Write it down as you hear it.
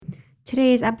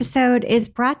Today's episode is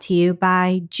brought to you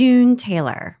by June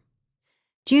Taylor.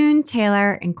 June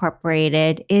Taylor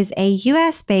Incorporated is a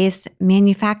U.S.-based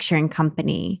manufacturing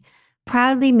company,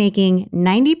 proudly making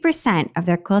 90% of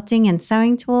their quilting and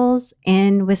sewing tools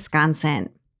in Wisconsin.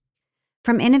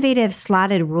 From innovative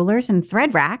slotted rulers and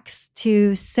thread racks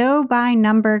to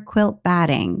sew-by-number quilt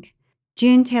batting,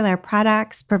 June Taylor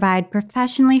products provide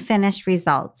professionally finished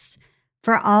results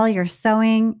for all your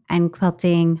sewing and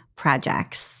quilting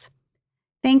projects.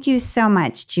 Thank you so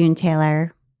much, June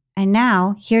Taylor. And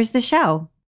now, here's the show.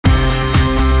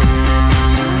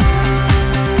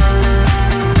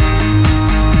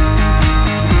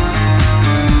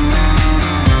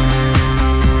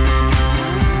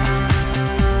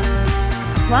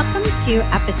 Welcome to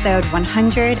episode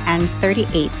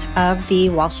 138 of the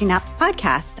While She Naps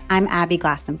podcast. I'm Abby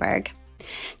Glassenberg.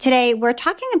 Today, we're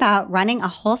talking about running a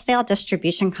wholesale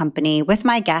distribution company with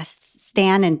my guests,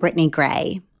 Stan and Brittany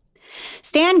Gray.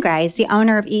 Stan Gray is the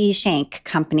owner of Schenck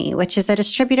Company, which is a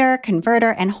distributor,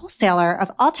 converter, and wholesaler of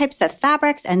all types of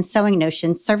fabrics and sewing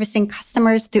notions servicing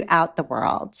customers throughout the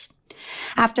world.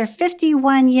 After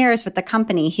 51 years with the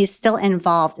company, he's still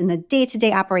involved in the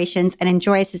day-to-day operations and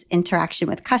enjoys his interaction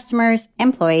with customers,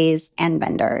 employees, and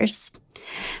vendors.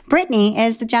 Brittany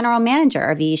is the general manager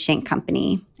of Schenck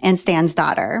Company and Stan's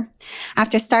daughter.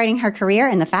 After starting her career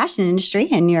in the fashion industry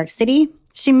in New York City,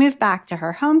 she moved back to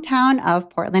her hometown of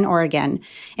Portland, Oregon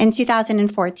in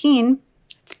 2014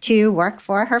 to work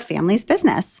for her family's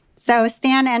business. So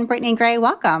Stan and Brittany Gray,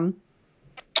 welcome.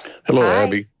 Hello, Hi.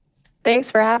 Abby.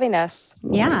 Thanks for having us.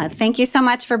 Yeah, thank you so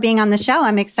much for being on the show.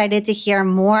 I'm excited to hear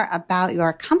more about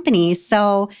your company.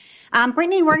 So,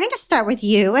 Brittany, we're going to start with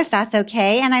you, if that's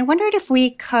okay. And I wondered if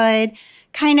we could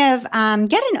kind of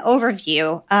get an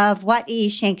overview of what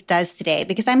Schenck does today,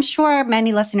 because I'm sure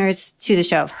many listeners to the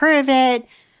show have heard of it,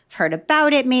 have heard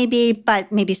about it maybe,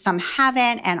 but maybe some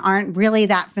haven't and aren't really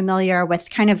that familiar with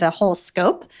kind of the whole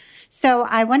scope. So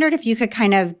I wondered if you could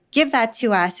kind of give that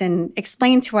to us and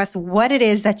explain to us what it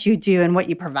is that you do and what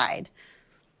you provide.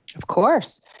 Of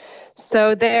course.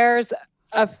 So there's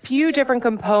a few different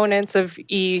components of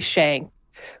Schenck.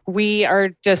 We are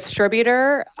a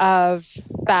distributor of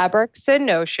fabrics and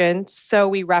notions. So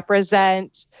we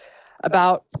represent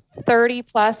about 30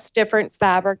 plus different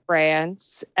fabric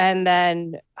brands and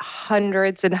then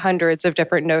hundreds and hundreds of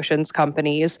different notions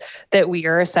companies that we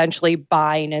are essentially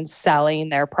buying and selling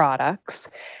their products.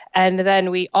 And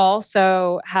then we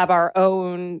also have our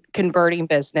own converting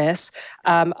business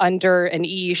under an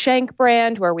Schenck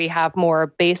brand where we have more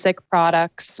basic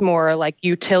products, more like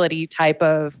utility type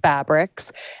of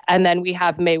fabrics. And then we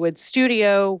have Maywood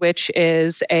Studio, which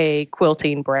is a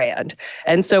quilting brand.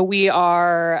 And so we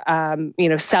are,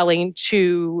 selling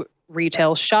to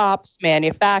retail shops,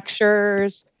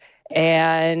 manufacturers,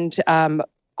 and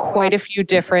quite a few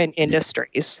different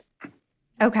industries.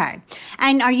 Okay.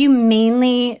 And are you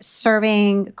mainly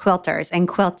serving quilters and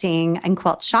quilting and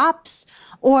quilt shops,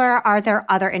 or are there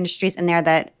other industries in there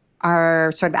that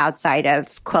are sort of outside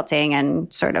of quilting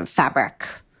and sort of fabric?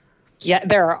 Yeah,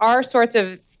 there are sorts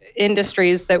of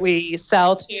industries that we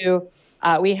sell to.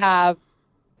 We have,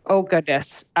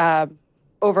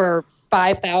 over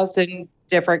 5,000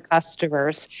 different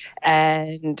customers,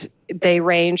 and they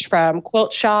range from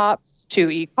quilt shops to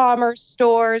e-commerce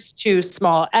stores to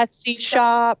small Etsy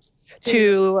shops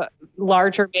to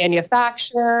larger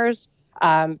manufacturers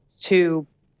to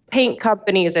paint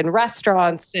companies and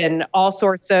restaurants and all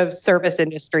sorts of service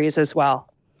industries as well.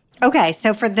 Okay.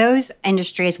 So for those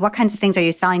industries, what kinds of things are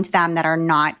you selling to them that are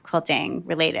not quilting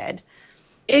related?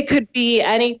 It could be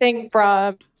anything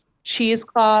from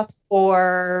cheesecloth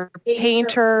for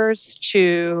painters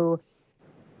to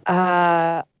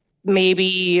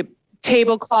maybe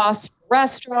tablecloths for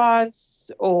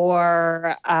restaurants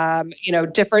or,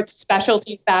 different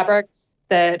specialty fabrics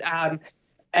that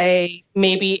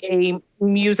maybe a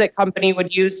music company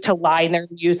would use to line their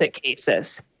music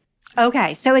cases.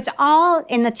 Okay. So it's all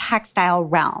in the textile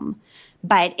realm,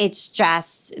 but it's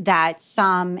just that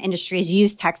some industries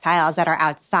use textiles that are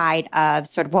outside of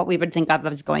sort of what we would think of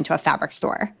as going to a fabric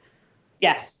store.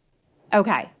 Yes.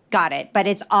 Okay. Got it. But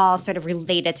it's all sort of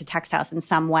related to textiles in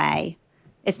some way.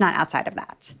 It's not outside of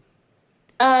that.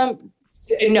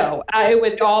 No, it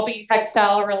would all be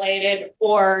textile related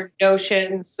or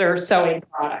notions or sewing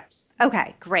products.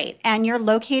 Okay, great. And you're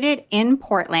located in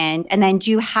Portland. And then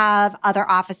do you have other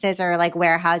offices or like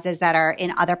warehouses that are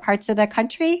in other parts of the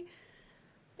country?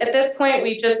 At this point,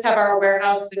 we just have our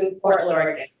warehouse in Portland,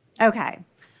 Oregon. Okay.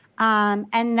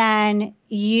 And then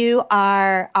you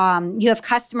have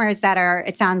customers that are,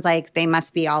 it sounds like they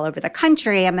must be all over the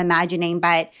country, I'm imagining,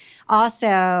 but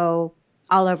also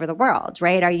all over the world,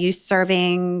 right? Are you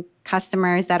serving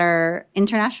customers that are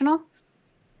international?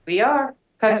 We are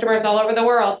customers all over the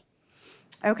world.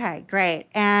 Okay, great.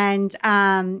 And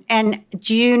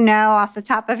do you know off the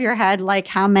top of your head, like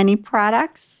how many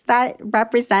products that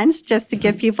represents, just to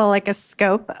give people like a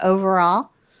scope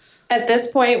overall? At this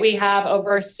point, we have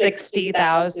over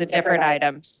 60,000 different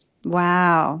items.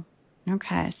 Wow.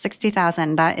 Okay,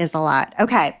 60,000. That is a lot.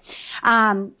 Okay.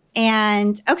 So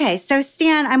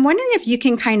Stan, I'm wondering if you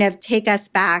can kind of take us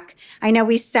back. I know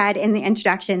we said in the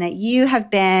introduction that you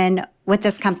have been with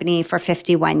this company for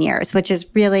 51 years, which is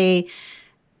really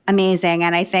amazing.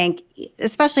 And I think,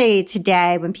 especially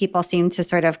today when people seem to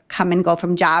sort of come and go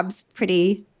from jobs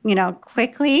pretty,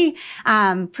 quickly,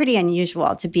 pretty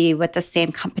unusual to be with the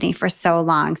same company for so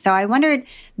long. So I wondered,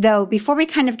 though, before we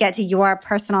kind of get to your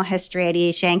personal history at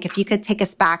E. Schenck, if you could take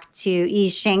us back to E.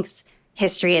 Schenck's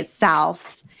history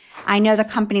itself. I know the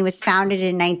company was founded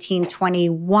in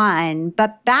 1921,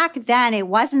 but back then it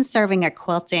wasn't serving a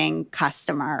quilting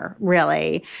customer,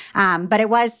 really. But it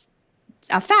was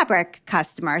a fabric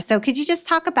customer. So could you just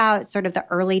talk about sort of the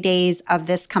early days of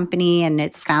this company and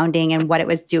its founding and what it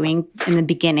was doing in the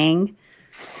beginning?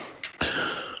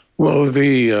 Well,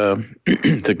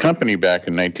 the company back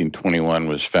in 1921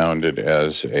 was founded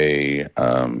as a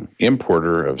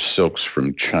importer of silks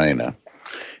from China.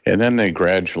 And then they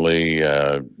gradually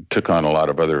took on a lot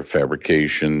of other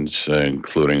fabrications,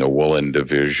 including a woolen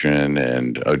division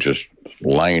and just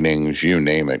linings, you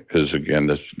name it. Because, again,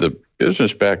 the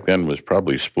business back then was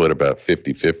probably split about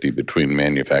 50-50 between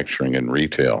manufacturing and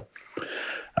retail.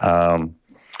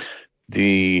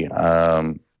 The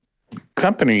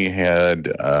company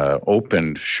had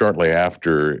opened shortly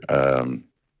after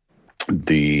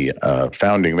the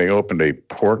founding. They opened a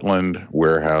Portland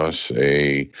warehouse,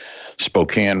 a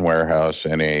Spokane warehouse,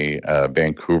 and a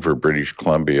Vancouver, British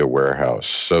Columbia warehouse,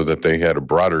 so that they had a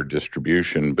broader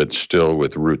distribution, but still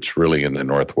with roots really in the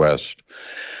Northwest.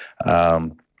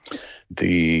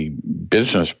 The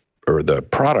business or the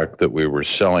product that we were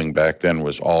selling back then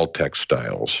was all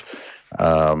textiles.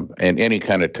 And any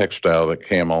kind of textile that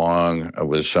came along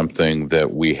was something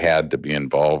that we had to be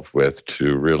involved with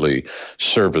to really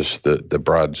service the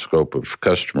broad scope of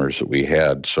customers that we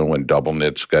had. So when double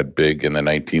knits got big in the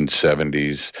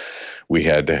 1970s, we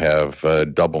had to have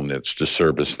double knits to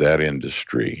service that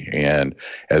industry. And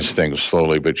as things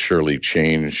slowly but surely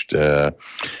changed,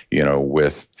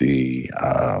 with the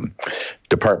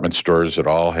department stores that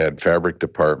all had fabric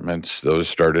departments, those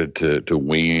started to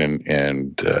wean,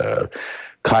 and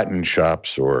cotton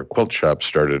shops or quilt shops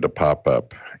started to pop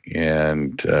up.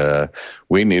 And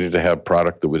we needed to have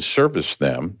product that would service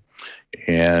them.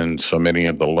 And so many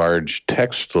of the large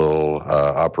textile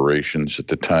operations at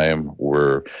the time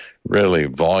were really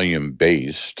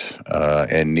volume-based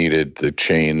and needed the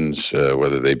chains,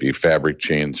 whether they be fabric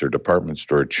chains or department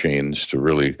store chains, to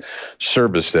really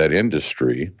service that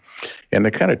industry. And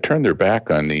they kind of turned their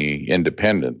back on the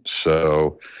independents.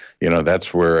 So,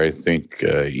 that's where I think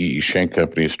E. Schenck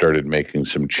Company started making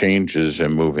some changes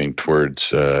and moving towards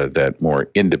that more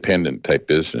independent type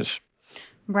business.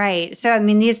 Right. So, I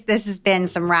mean, this has been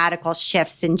some radical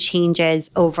shifts and changes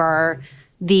over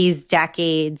these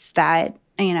decades that,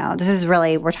 this is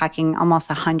really, we're talking almost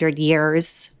 100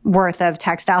 years worth of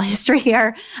textile history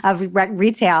here of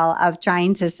retail, of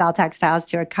trying to sell textiles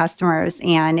to our customers.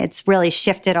 And it's really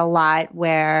shifted a lot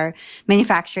where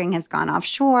manufacturing has gone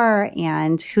offshore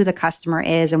and who the customer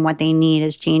is and what they need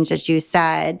has changed, as you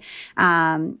said.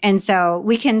 And so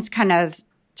we can kind of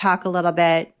talk a little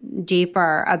bit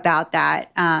deeper about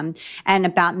that and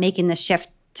about making the shift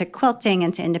to quilting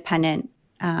and to independent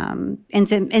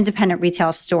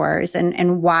retail stores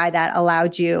and why that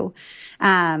allowed you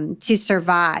to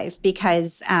survive,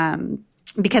 because a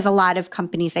lot of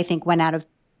companies, I think, went out of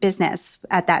business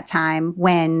at that time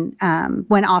when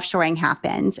offshoring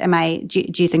happened.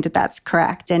 Do you think that that's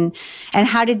correct? And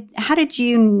how did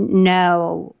you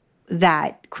know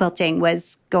that quilting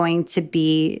was going to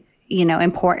be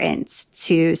important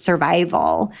to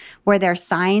survival? Were there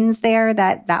signs there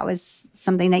that was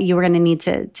something that you were going to need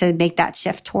to make that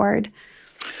shift toward?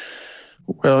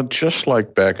 Well, just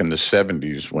like back in the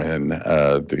 70s when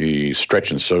the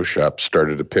stretch and sew shops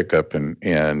started to pick up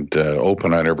and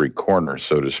open on every corner,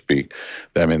 so to speak.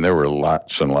 I mean, there were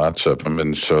lots and lots of them.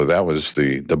 And so that was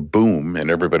the boom,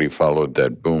 and everybody followed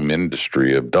that boom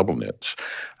industry of double knits.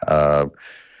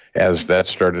 as that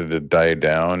started to die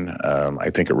down, I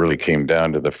think it really came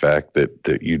down to the fact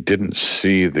that you didn't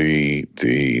see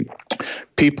the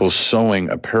people sewing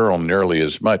apparel nearly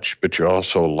as much, but you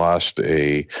also lost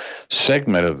a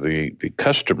segment of the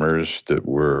customers that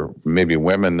were maybe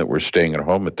women that were staying at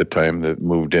home at the time that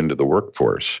moved into the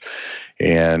workforce.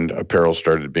 And apparel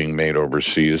started being made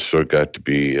overseas, so it got to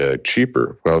be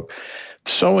cheaper. Well,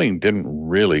 sewing didn't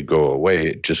really go away.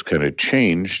 It just kind of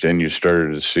changed, and you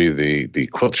started to see the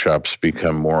quilt shops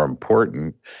become more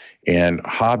important and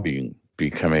hobbying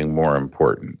becoming more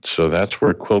important. So that's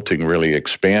where quilting really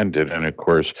expanded. And of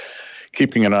course,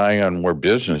 keeping an eye on where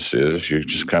business is, you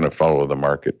just kind of follow the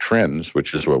market trends,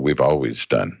 which is what we've always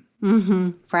done.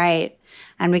 Mm-hmm. Right.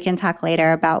 And we can talk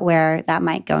later about where that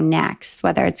might go next,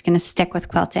 whether it's going to stick with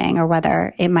quilting or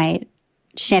whether it might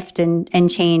shift and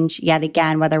change yet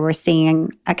again, whether we're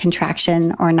seeing a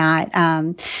contraction or not.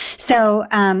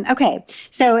 Okay.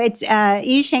 So it's,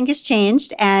 Schenck has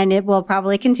changed and it will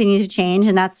probably continue to change,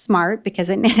 and that's smart because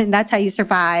that's how you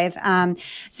survive. But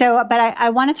I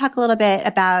want to talk a little bit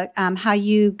about, how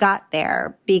you got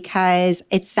there, because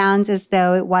it sounds as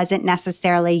though it wasn't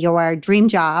necessarily your dream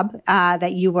job,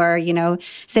 that you were,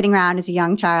 sitting around as a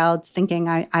young child thinking,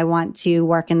 I want to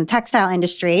work in the textile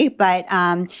industry, but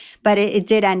it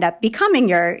did end up becoming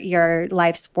your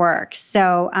life's work.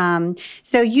 So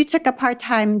you took a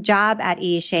part-time job at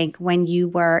Schenck when you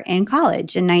were in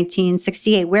college in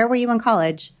 1968. Where were you in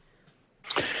college?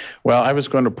 Well, I was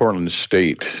going to Portland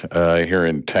State here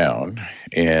in town,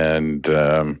 and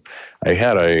I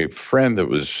had a friend that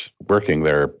was working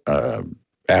there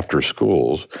after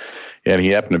schools, and he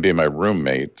happened to be my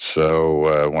roommate.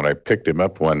 So when I picked him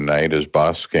up one night, his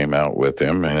boss came out with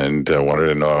him and wanted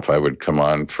to know if I would come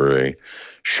on for a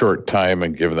short time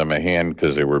and give them a hand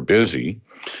because they were busy,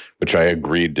 which I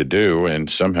agreed to do, and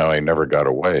somehow I never got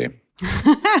away.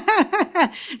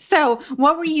 So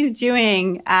what were you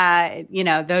doing,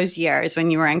 those years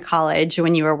when you were in college,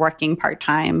 when you were working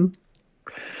part-time?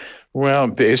 Well,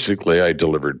 basically, I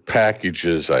delivered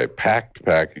packages, I packed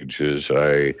packages,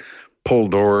 I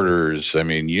pulled orders. I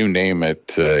mean, you name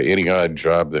it, any odd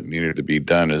job that needed to be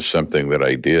done is something that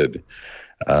I did.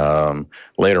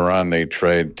 Later on, they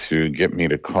tried to get me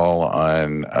to call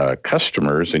on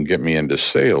customers and get me into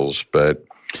sales, but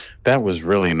that was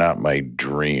really not my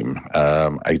dream.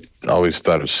 I always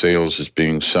thought of sales as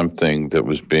being something that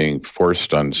was being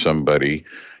forced on somebody,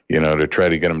 to try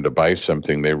to get them to buy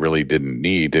something they really didn't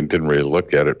need, and didn't really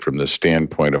look at it from the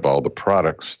standpoint of all the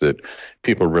products that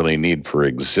people really need for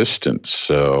existence.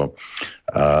 So,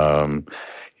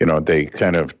 they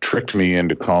kind of tricked me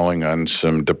into calling on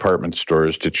some department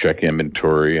stores to check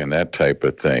inventory and that type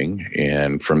of thing.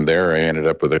 And from there, I ended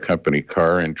up with a company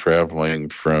car and traveling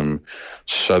from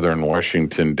southern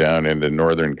Washington down into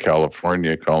northern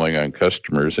California, calling on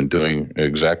customers and doing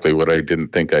exactly what I didn't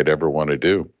think I'd ever want to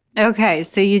do. Okay,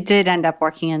 so you did end up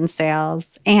working in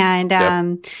sales, and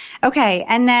Yep. Okay,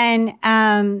 and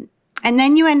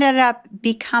then you ended up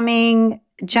becoming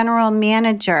general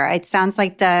manager. It sounds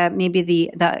like maybe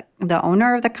the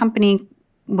owner of the company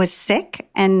was sick,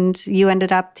 and you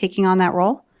ended up taking on that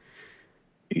role.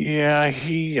 Yeah,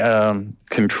 he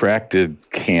contracted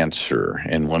cancer,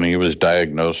 and when he was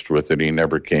diagnosed with it, he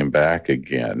never came back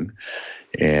again.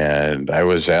 And I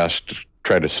was asked to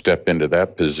try to step into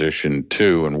that position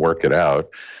too and work it out.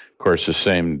 Of course, the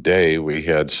same day we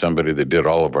had somebody that did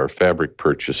all of our fabric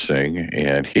purchasing,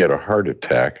 and he had a heart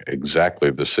attack exactly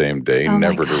the same day,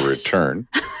 never to return.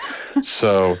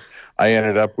 So I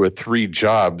ended up with 3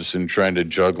 jobs and trying to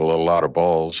juggle a lot of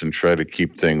balls and try to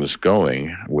keep things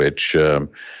going, which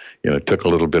took a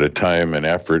little bit of time and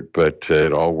effort, but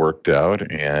it all worked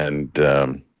out. And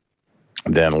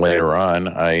then later on,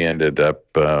 I ended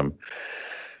up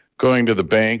going to the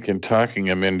bank and talking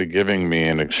them into giving me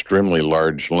an extremely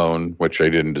large loan, which I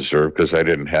didn't deserve because I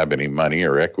didn't have any money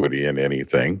or equity in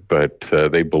anything. But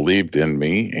they believed in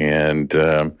me, and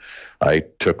I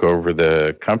took over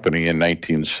the company in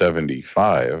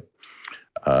 1975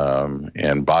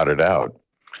 and bought it out.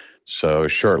 So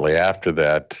shortly after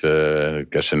that, I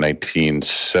guess in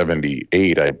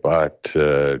 1978, I bought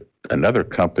another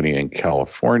company in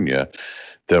California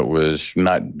that was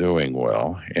not doing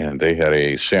well, and they had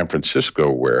a San Francisco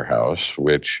warehouse,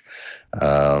 which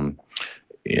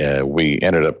we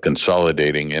ended up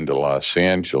consolidating into Los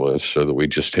Angeles so that we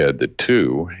just had the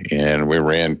 2, and we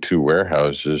ran 2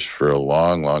 warehouses for a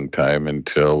long, long time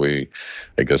until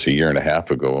I guess a year and a half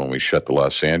ago, when we shut the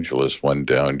Los Angeles one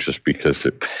down just because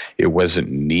it wasn't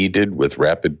needed with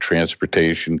rapid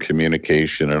transportation,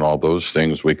 communication, and all those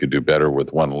things. We could do better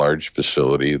with one large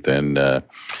facility than, the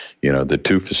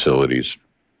 2 facilities.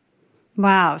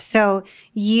 Wow. So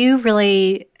you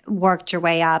really worked your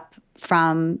way up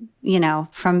from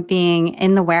being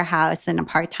in the warehouse in a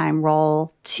part-time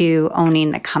role to owning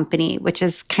the company, which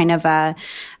is kind of a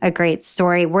great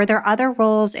story. Were there other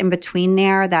roles in between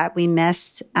there that we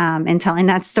missed in telling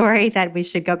that story that we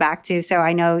should go back to? So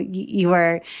I know you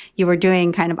were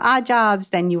doing kind of odd jobs,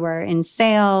 then you were in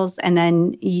sales, and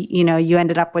then you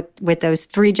ended up with those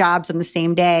 3 jobs on the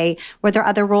same day. Were there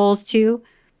other roles too?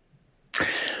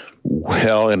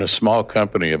 Well, in a small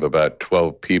company of about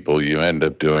 12 people, you end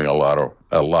up doing a lot of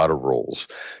roles.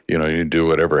 You do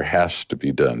whatever has to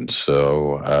be done.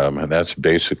 So, and that's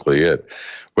basically it.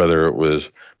 Whether it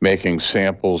was making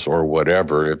samples or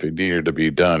whatever, if it needed to be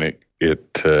done,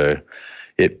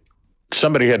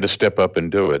 somebody had to step up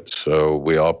and do it. So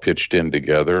we all pitched in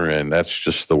together, and that's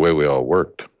just the way we all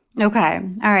worked. Okay,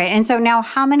 all right. And so now,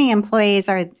 how many employees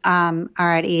are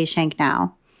at Schenck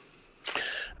now?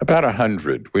 About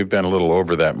 100. We've been a little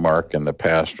over that mark in the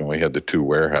past when we had the 2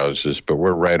 warehouses, but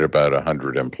we're right about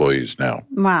 100 employees now.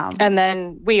 Wow. And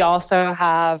then we also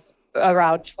have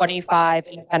around 25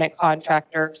 independent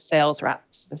contractor sales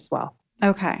reps as well.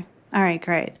 Okay. All right,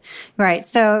 great. Right.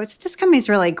 So this company's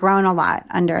really grown a lot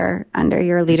under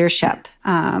your leadership,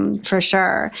 for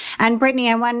sure. And Brittany,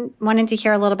 I wanted to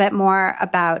hear a little bit more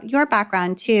about your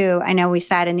background too. I know we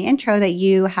said in the intro that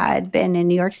you had been in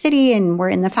New York City and were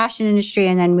in the fashion industry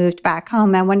and then moved back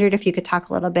home. I wondered if you could talk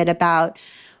a little bit about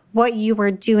what you were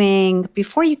doing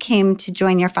before you came to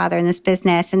join your father in this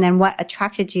business, and then what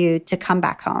attracted you to come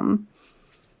back home.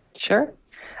 Sure.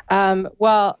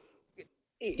 Well,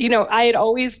 I had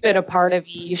always been a part of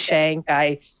Schenck.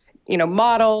 I,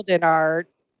 modeled in our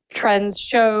trends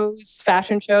shows,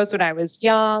 fashion shows when I was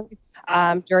young.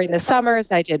 During the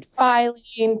summers, I did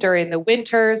filing. During the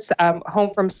winters, home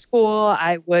from school,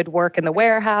 I would work in the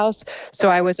warehouse.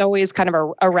 So I was always kind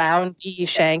of around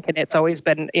Schenck, and it's always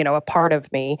been, a part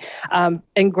of me.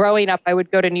 And growing up, I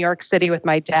would go to New York City with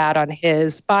my dad on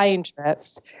his buying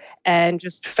trips, and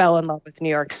just fell in love with New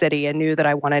York City and knew that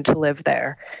I wanted to live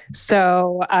there.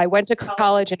 So I went to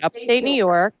college in upstate New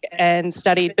York and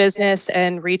studied business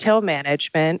and retail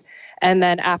management. And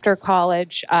then after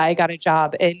college, I got a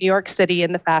job in New York City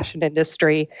in the fashion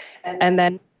industry, and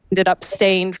then ended up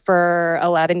staying for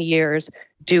 11 years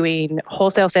doing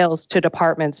wholesale sales to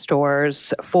department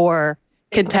stores for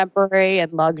contemporary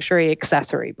and luxury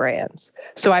accessory brands.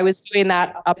 So I was doing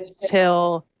that up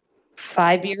until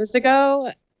 5 years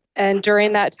ago. And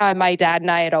during that time, my dad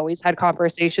and I had always had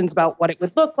conversations about what it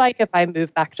would look like if I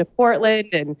moved back to Portland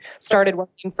and started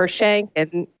working for Schenck.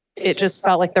 And it just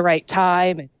felt like the right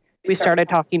time. And we started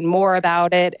talking more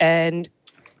about it and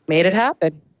made it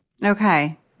happen.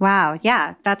 Okay. Wow.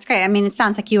 Yeah, that's great. I mean, it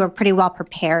sounds like you were pretty well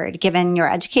prepared given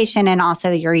your education and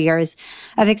also your years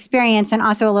of experience, and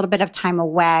also a little bit of time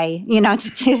away,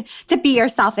 to be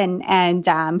yourself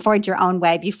and forge your own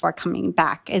way before coming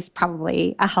back is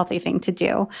probably a healthy thing to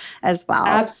do as well.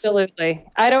 Absolutely.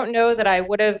 I don't know that I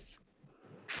would have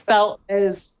felt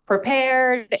as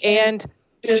prepared and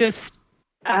just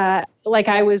like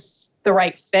I was the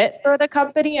right fit for the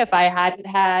company if I hadn't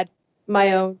had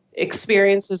my own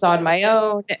experiences on my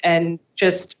own and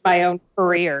just my own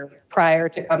career prior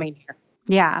to coming here.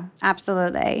 Yeah,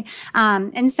 absolutely.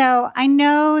 And so I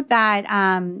know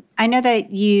that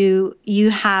you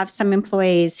have some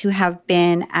employees who have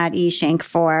been at Schenck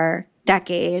for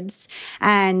decades,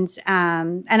 and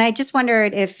I just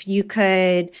wondered if you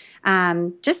could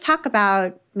just talk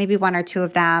about maybe one or two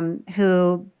of them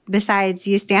who, besides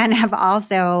you, Stan, have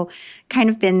also kind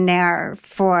of been there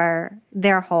for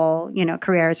their whole,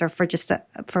 careers, or for just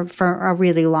for a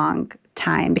really long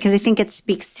time, because I think it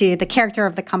speaks to the character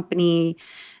of the company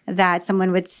that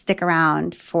someone would stick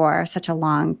around for such a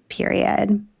long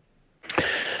period.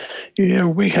 Yeah,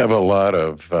 we have a lot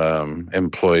of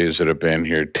employees that have been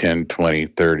here 10, 20,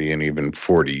 30, and even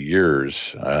 40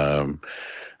 years.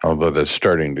 Although that's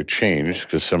starting to change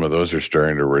because some of those are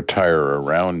starting to retire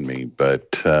around me.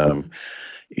 But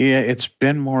yeah, it's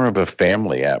been more of a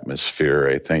family atmosphere,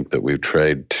 I think, that we've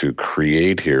tried to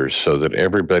create here so that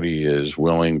everybody is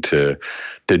willing to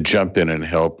jump in and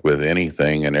help with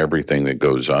anything and everything that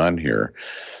goes on here.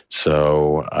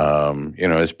 So,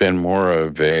 it's been more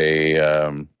of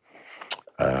a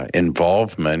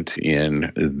involvement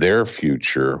in their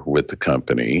future with the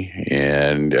company.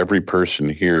 And every person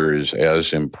here is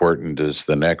as important as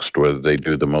the next, whether they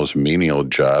do the most menial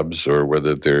jobs or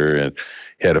whether they're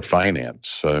head of finance.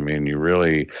 So, I mean,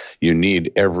 you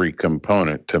need every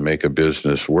component to make a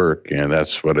business work. And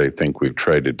that's what I think we've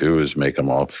tried to do, is make them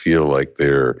all feel like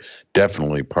they're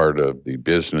definitely part of the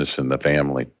business and the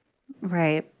family.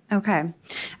 Right. Okay.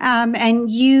 I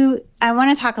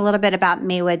want to talk a little bit about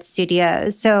Maywood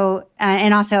Studios. So,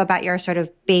 and also about your sort of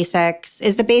Basics.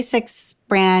 Is the Basics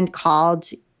brand called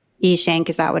Schenck?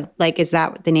 Is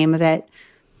that the name of it?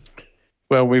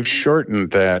 Well, we've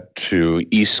shortened that to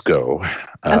ESCO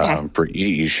for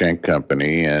Schenck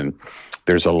Company. And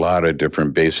there's a lot of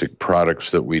different basic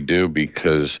products that we do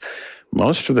because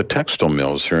most of the textile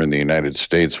mills here in the United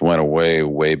States went away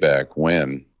way back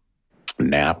when.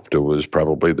 NAFTA was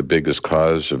probably the biggest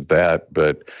cause of that,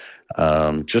 but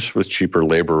just with cheaper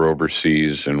labor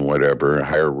overseas and whatever,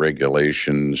 higher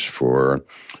regulations for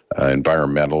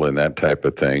environmental and that type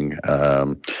of thing,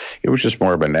 it was just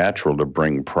more of a natural to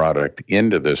bring product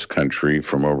into this country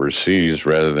from overseas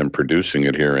rather than producing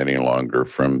it here any longer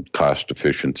from cost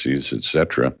efficiencies, et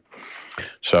cetera.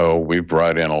 So we've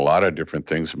brought in a lot of different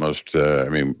things,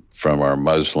 from our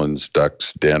muslins,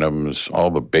 ducks, denims, all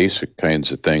the basic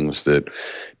kinds of things that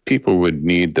people would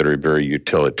need that are very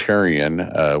utilitarian.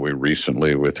 We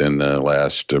recently, within the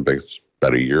last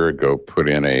about a year ago, put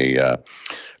in a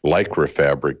lycra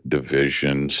fabric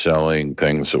division selling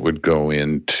things that would go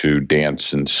into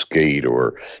dance and skate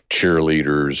or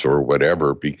cheerleaders or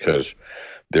whatever, because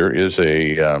there is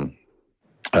a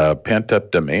pent-up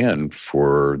demand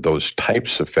for those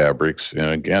types of fabrics. And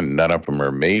again, none of them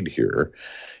are made here.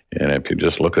 And if you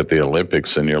just look at the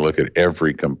Olympics and you look at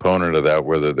every component of that,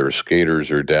 whether they're skaters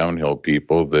or downhill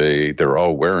people, they're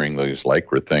all wearing these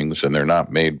lycra things, and they're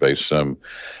not made by some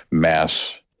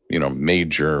mass,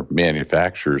 major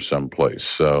manufacturer someplace.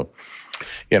 So,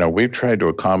 we've tried to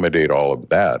accommodate all of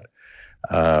that.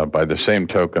 By the same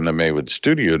token, the Maywood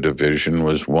Studio division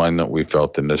was one that we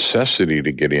felt the necessity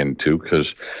to get into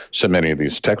because so many of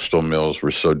these textile mills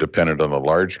were so dependent on the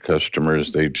large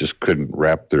customers, they just couldn't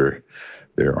wrap their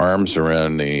arms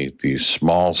around these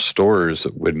small stores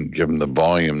that wouldn't give them the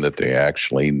volume that they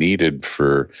actually needed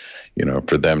for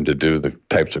them to do the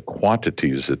types of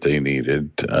quantities that they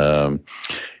needed.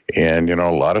 And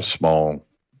a lot of small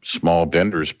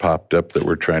vendors popped up that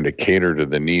were trying to cater to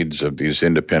the needs of these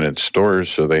independent stores,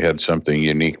 so they had something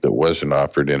unique that wasn't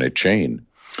offered in a chain.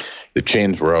 The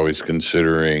chains were always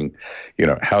considering,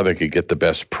 how they could get the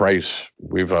best price.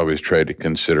 We've always tried to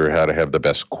consider how to have the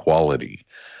best quality.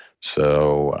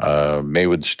 So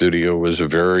Maywood Studio was a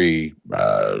very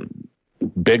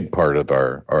big part of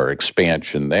our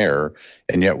expansion there,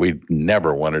 and yet we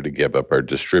never wanted to give up our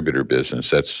distributor business.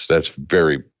 That's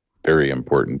very, very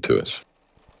important to us.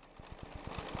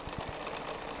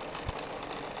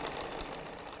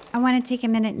 I want to take a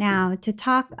minute now to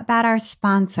talk about our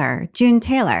sponsor, June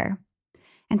Taylor,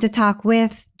 and to talk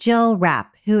with Jill Repp,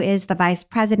 who is the Vice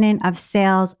President of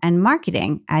Sales and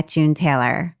Marketing at June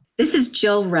Taylor. This is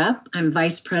Jill Repp. I'm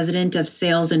Vice President of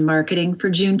Sales and Marketing for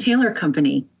June Taylor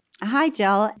Company. Hi,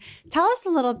 Jill. Tell us a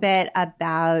little bit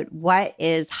about what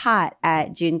is hot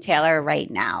at June Taylor right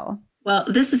now. Well,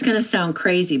 this is going to sound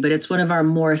crazy, but it's one of our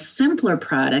more simpler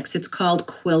products. It's called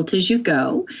Quilt As You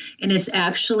Go, and it's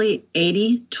actually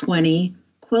 80/20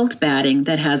 quilt batting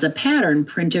that has a pattern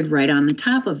printed right on the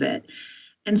top of it.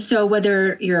 And so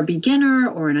whether you're a beginner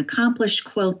or an accomplished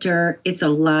quilter, it's a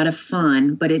lot of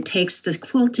fun, but it takes the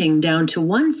quilting down to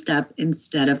one step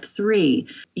instead of three.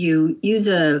 You use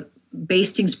a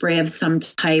basting spray of some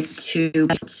type to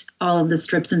cut all of the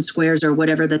strips and squares or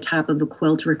whatever the top of the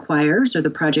quilt requires or the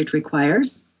project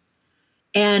requires.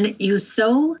 And you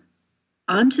sew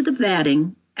onto the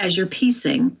batting as you're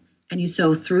piecing, and you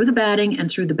sew through the batting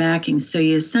and through the backing. So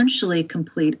you essentially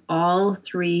complete all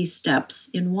three steps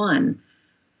in one.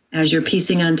 As you're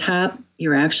piecing on top,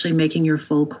 you're actually making your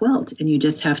full quilt, and you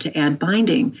just have to add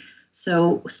binding.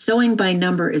 So sewing by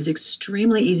number is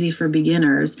extremely easy for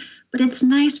beginners, but it's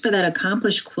nice for that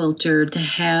accomplished quilter to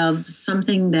have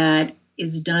something that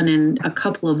is done in a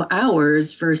couple of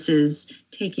hours versus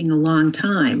taking a long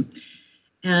time.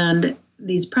 And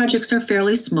these projects are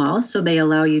fairly small, so they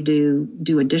allow you to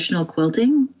do additional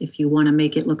quilting if you want to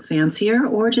make it look fancier,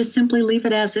 or just simply leave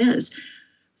it as is.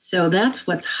 So that's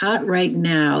what's hot right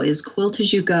now is Quilt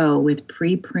As You Go with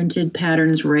pre-printed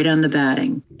patterns right on the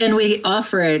batting. And we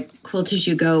offer it Quilt As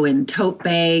You Go in tote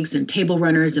bags and table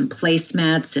runners and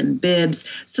placemats and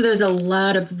bibs. So there's a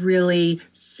lot of really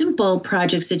simple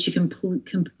projects that you can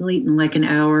complete in like an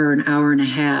hour or an hour and a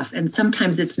half. And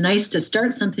sometimes it's nice to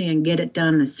start something and get it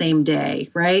done the same day,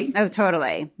 right? Oh,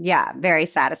 totally. Yeah, very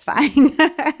satisfying.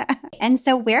 And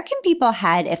so where can people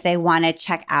head if they want to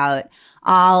check out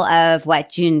all of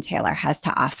what June Taylor has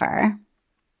to offer?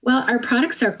 Well, our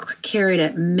products are carried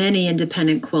at many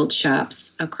independent quilt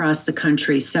shops across the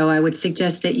country, so I would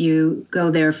suggest that you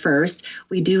go there first.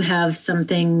 We do have some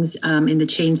things in the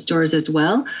chain stores as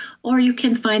well, or you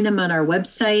can find them on our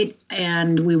website,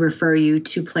 and we refer you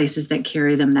to places that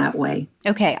carry them that way.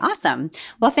 Okay, awesome.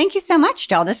 Well, thank you so much,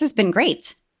 Jill. This has been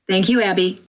great. Thank you,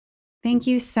 Abby. Thank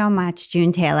you so much,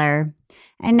 June Taylor.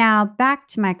 And now back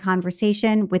to my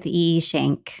conversation with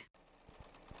Schenck.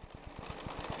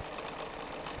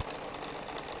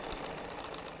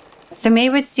 So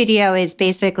Maywood Studio is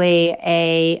basically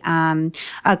a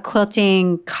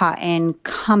quilting cotton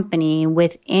company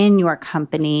within your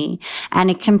company,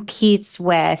 and it competes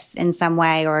with, in some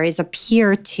way, or is a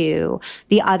peer to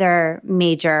the other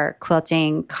major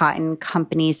quilting cotton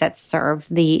companies that serve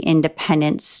the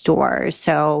independent stores.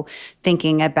 So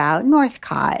thinking about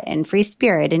Northcott and Free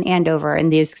Spirit and Andover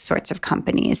and these sorts of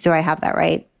companies. Do I have that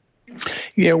right?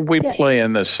 Yeah, we play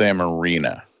in the same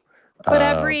arena. But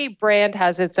every brand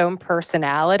has its own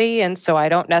personality, and so I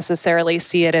don't necessarily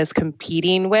see it as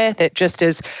competing with. It just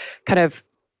is kind of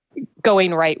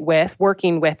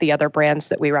working with the other brands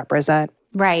that we represent.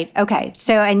 Right. Okay.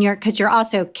 So, and because you're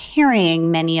also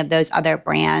carrying many of those other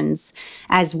brands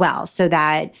as well, so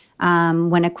that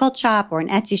when a quilt shop or an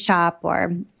Etsy shop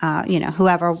or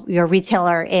whoever your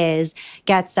retailer is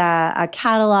gets a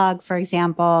catalog, for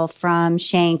example, from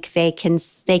Schenck, they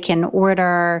can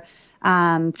order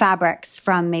fabrics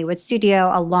from Maywood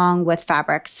Studio along with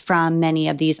fabrics from many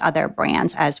of these other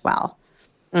brands as well.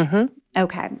 Mm-hmm.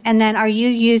 Okay. And then are you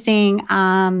using,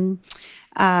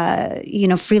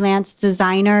 freelance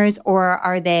designers, or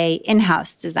are they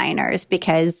in-house designers?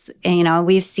 Because,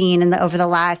 we've seen over the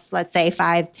last, let's say,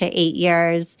 5 to 8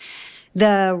 years,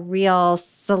 the real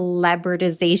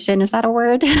celebritization, is that a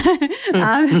word?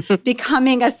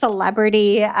 Becoming a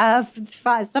celebrity of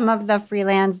some of the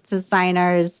freelance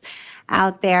designers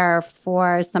out there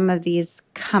for some of these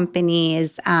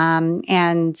companies,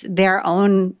 and their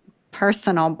own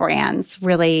personal brands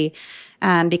really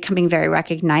becoming very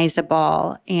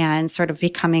recognizable and sort of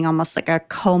becoming almost like a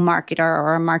co-marketer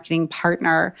or a marketing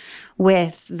partner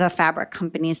with the fabric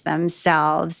companies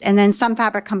themselves. And then some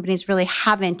fabric companies really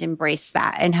haven't embraced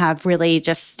that and have really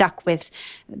just stuck with,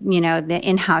 the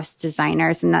in-house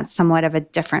designers, and that's somewhat of a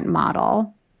different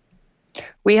model.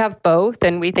 We have both,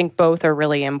 and we think both are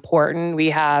really important. We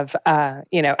have,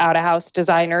 out-of-house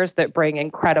designers that bring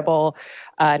incredible,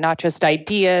 not just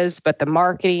ideas, but the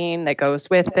marketing that goes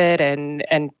with it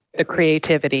and the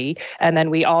creativity. And then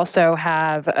we also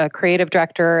have a creative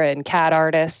director and CAD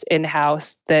artists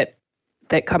in-house that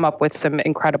come up with some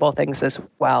incredible things as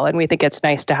well. And we think it's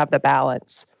nice to have the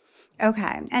balance.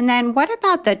 Okay. And then what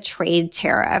about the trade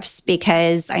tariffs?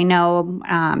 Because I know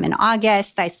in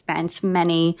August, I spent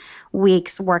many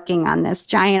weeks working on this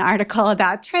giant article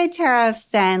about trade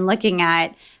tariffs and looking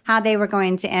at how they were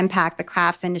going to impact the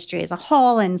crafts industry as a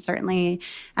whole, and certainly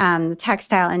the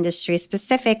textile industry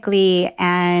specifically.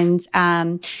 And,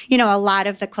 a lot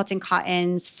of the quilting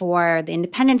cottons for the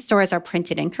independent stores are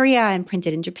printed in Korea and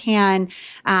printed in Japan,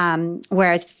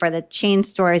 whereas for the chain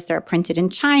stores, they're printed in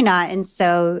China. And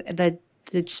so the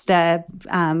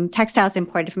textiles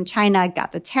imported from China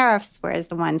got the tariffs, whereas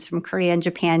the ones from Korea and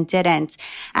Japan didn't.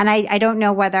 And I don't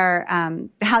know whether,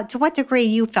 to what degree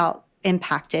you felt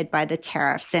impacted by the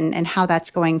tariffs and how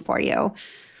that's going for you.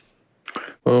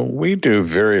 Well, we do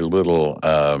very little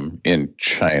in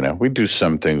China. We do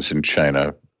some things in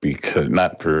China because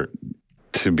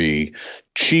to be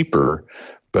cheaper,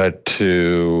 but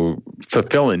to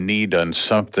fulfill a need on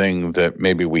something that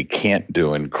maybe we can't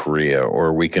do in Korea,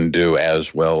 or we can do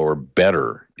as well or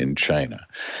better in China.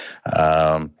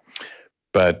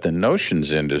 But the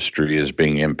notions industry is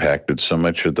being impacted. So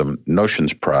much of the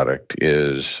notions product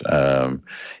is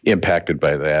impacted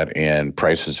by that, and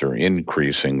prices are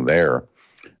increasing there.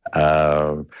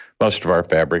 Most of our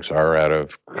fabrics are out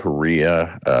of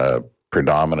Korea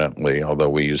predominantly, although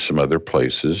we use some other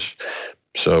places.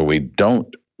 So we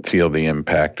don't feel the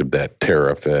impact of that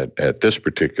tariff at this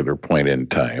particular point in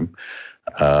time.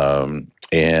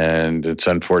 And it's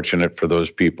unfortunate for those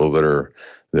people that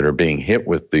are being hit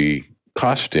with the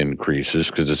cost increases,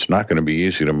 because it's not going to be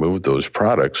easy to move those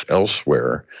products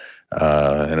elsewhere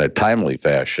in a timely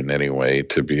fashion anyway,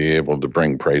 to be able to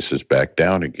bring prices back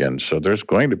down again. So there's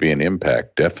going to be an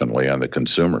impact definitely on the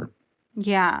consumer.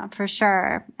 Yeah, for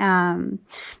sure.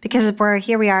 Because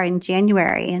we are in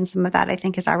January, and some of that I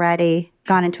think has already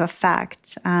gone into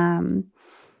effect. And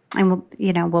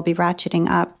we'll be ratcheting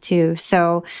up too.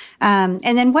 So, and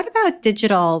then what about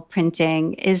digital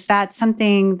printing? Is that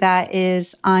something that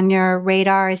is on your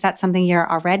radar? Is that something you're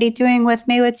already doing with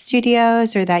Maywood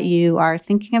Studios, or that you are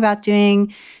thinking about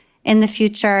doing in the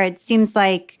future? It seems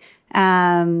like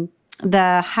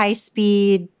the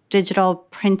high-speed digital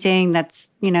printing that's,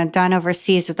 done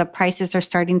overseas, that the prices are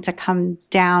starting to come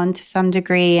down to some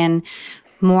degree, and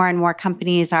more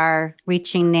companies are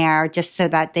reaching there just so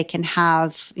that they can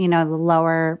have, the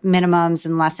lower minimums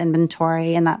and less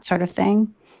inventory and that sort of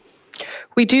thing.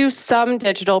 We do some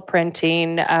digital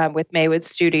printing with Maywood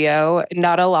Studio,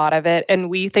 not a lot of it. And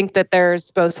we think that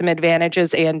there's both some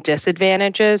advantages and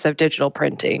disadvantages of digital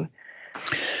printing.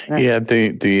 Yeah,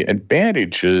 the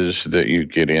advantages that you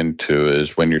get into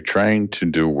is when you're trying to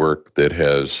do work that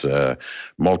has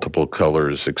multiple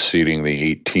colors exceeding the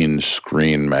 18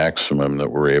 screen maximum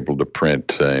that we're able to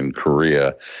print in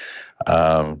Korea.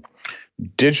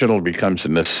 Digital becomes a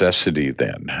necessity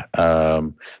then.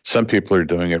 Some people are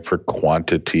doing it for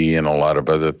quantity and a lot of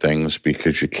other things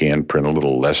because you can print a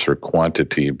little lesser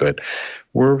quantity, but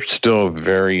we're still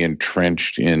very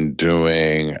entrenched in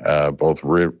doing both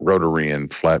rotary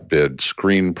and flatbed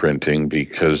screen printing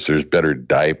because there's better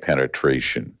die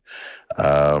penetration,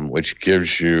 which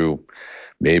gives you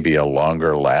maybe a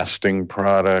longer lasting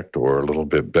product or a little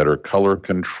bit better color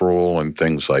control and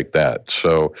things like that.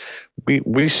 So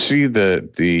we see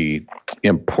the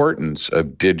importance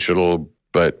of digital,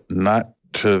 but not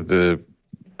to the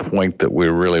point that we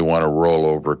really want to roll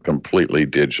over completely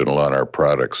digital on our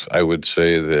products. I would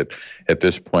say that at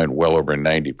this point, well over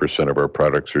 90% of our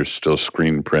products are still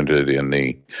screen printed in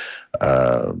the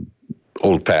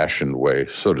old-fashioned way,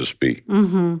 so to speak.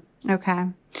 Mm-hmm. Okay.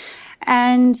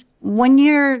 And when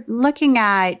you're looking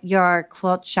at your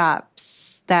quilt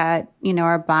shops that,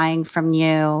 are buying from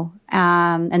you,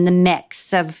 and the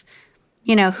mix of,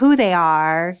 who they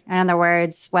are, in other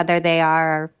words, whether they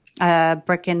are a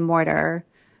brick and mortar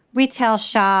retail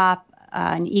shop,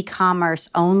 an e-commerce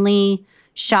only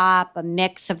shop, a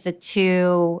mix of the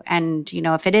two, and,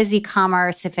 if it is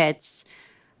e-commerce, if it's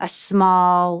a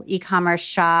small e-commerce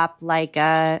shop like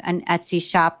an Etsy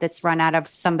shop that's run out of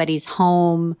somebody's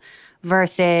home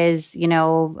versus,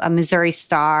 a Missouri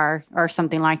Star or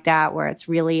something like that, where it's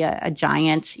really a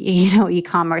giant,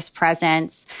 e-commerce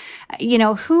presence.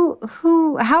 How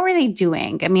are they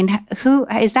doing? I mean, who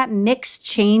is that mix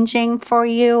changing for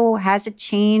you? Has it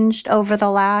changed over the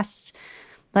last,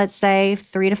 let's say,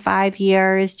 3 to 5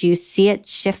 years? Do you see it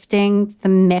shifting, the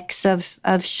mix of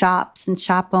shops and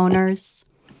shop owners?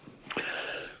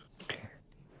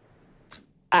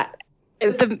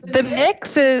 The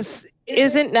mix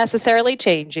isn't necessarily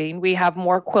changing. We have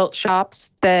more quilt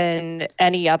shops than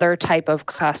any other type of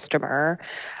customer.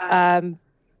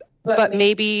 But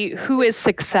maybe who is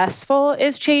successful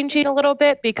is changing a little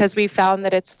bit because we found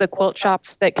that it's the quilt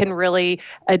shops that can really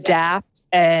adapt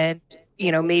and,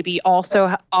 maybe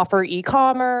also offer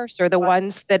e-commerce, or the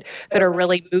ones that are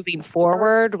really moving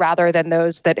forward rather than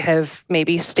those that have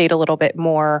maybe stayed a little bit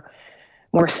more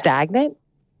stagnant.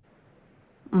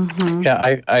 Mm-hmm.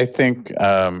 Yeah, I think,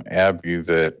 Abby,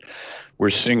 that we're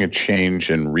seeing a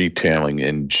change in retailing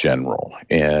in general.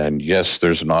 And yes,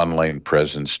 there's an online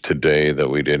presence today that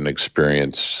we didn't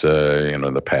experience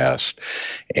in the past.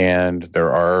 And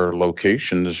there are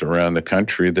locations around the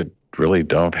country that really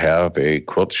don't have a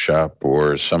quilt shop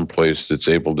or someplace that's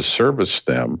able to service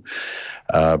them.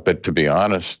 But to be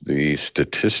honest, the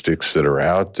statistics that are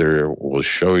out there will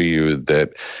show you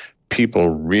that people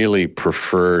really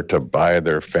prefer to buy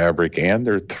their fabric and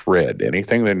their thread.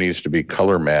 Anything that needs to be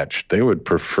color matched, they would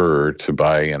prefer to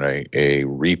buy in a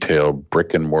retail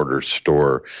brick and mortar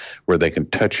store where they can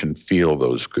touch and feel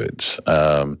those goods.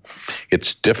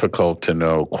 It's difficult to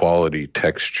know quality,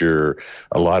 texture,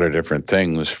 a lot of different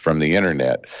things from the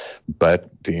internet, but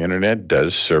the internet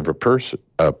does serve a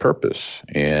purpose.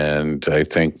 And I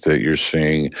think that you're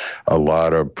seeing a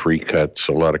lot of pre-cuts,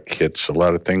 a lot of kits, a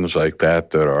lot of things like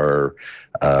that are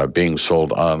being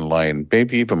sold online,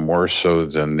 maybe even more so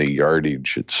than the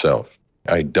yardage itself.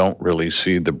 I don't really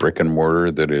see the brick and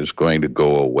mortar that is going to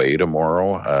go away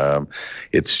tomorrow.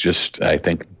 It's just, I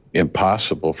think,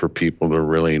 impossible for people to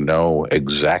really know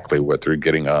exactly what they're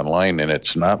getting online. And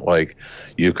it's not like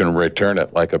you can return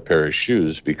it like a pair of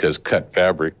shoes because cut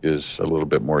fabric is a little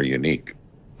bit more unique.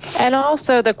 And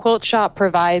also the quilt shop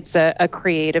provides a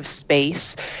creative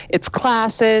space. It's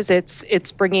classes,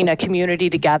 it's bringing a community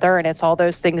together, and it's all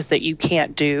those things that you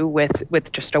can't do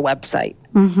with just a website.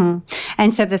 Mm-hmm.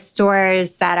 And so the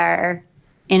stores that are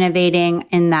innovating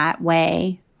in that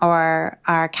way or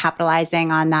are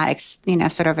capitalizing on that,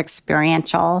 sort of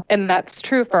experiential. And that's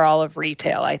true for all of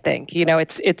retail, I think.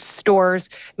 It's stores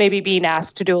maybe being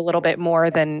asked to do a little bit more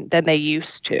than they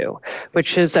used to,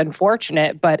 which is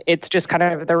unfortunate, but it's just kind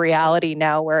of the reality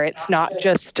now where it's not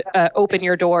just open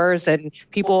your doors and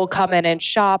people come in and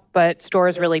shop, but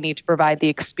stores really need to provide the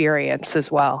experience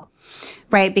as well.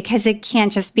 Right, because it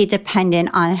can't just be dependent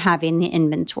on having the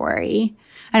inventory.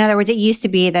 In other words, it used to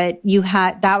be that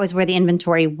that was where the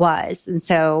inventory was. And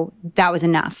so that was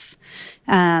enough.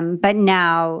 But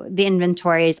now the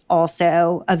inventory is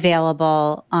also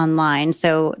available online.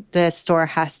 So the store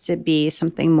has to be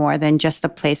something more than just the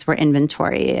place where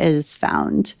inventory is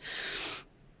found.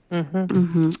 Mm-hmm.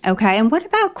 Mm-hmm. Okay. And what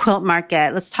about Quilt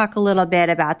Market? Let's talk a little bit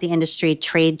about the industry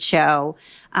trade show.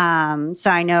 So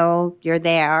I know you're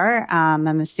there.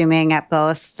 I'm assuming at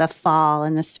both the fall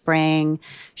and the spring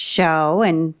show,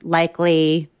 and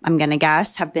likely, I'm going to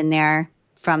guess, have been there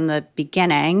from the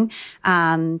beginning.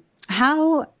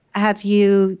 How have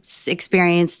you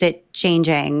experienced it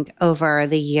changing over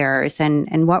the years,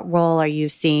 and what role are you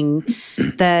seeing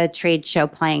the trade show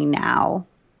playing now?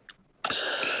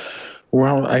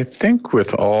 Well, I think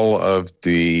with all of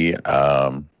the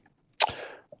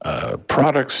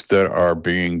products that are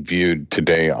being viewed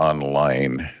today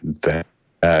online,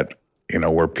 that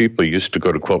where people used to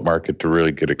go to Quilt Market to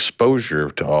really get exposure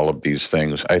to all of these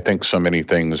things, I think so many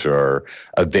things are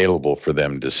available for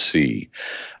them to see.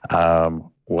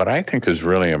 What I think is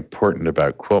really important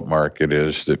about Quilt Market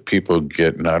is that people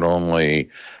get not only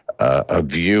a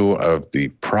view of the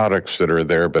products that are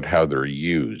there, but how they're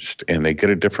used. And they get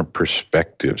a different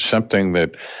perspective, something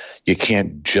that you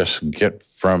can't just get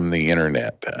from the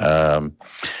internet.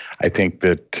 I think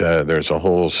that there's a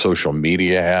whole social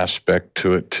media aspect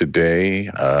to it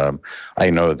today. I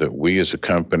know that we as a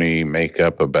company make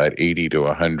up about 80 to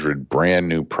 100 brand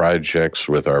new projects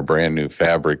with our brand new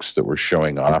fabrics that we're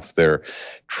showing off there,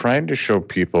 trying to show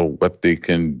people what they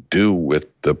can do with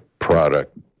the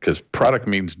product, because product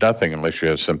means nothing unless you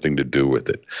have something to do with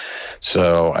it.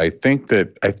 So I think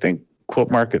Quilt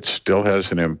Market still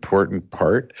has an important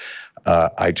part.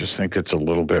 I just think it's a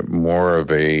little bit more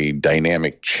of a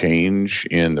dynamic change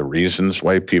in the reasons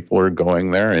why people are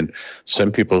going there. And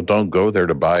some people don't go there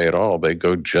to buy at all. They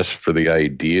go just for the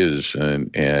ideas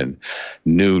and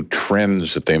new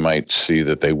trends that they might see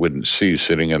that they wouldn't see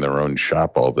sitting in their own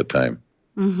shop all the time.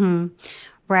 Mm-hmm.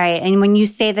 Right. And when you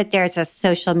say that there's a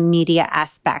social media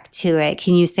aspect to it,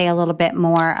 can you say a little bit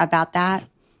more about that?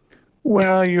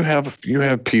 Well, you have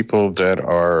people that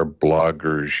are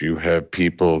bloggers. You have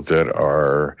people that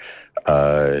are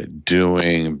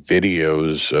doing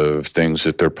videos of things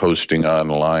that they're posting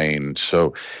online.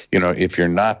 So, if you're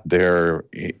not there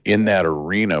in that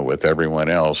arena with everyone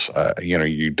else,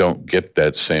 you don't get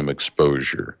that same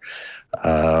exposure.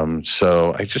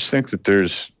 So I just think that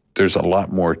there's a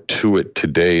lot more to it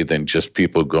today than just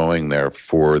people going there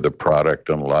for the product.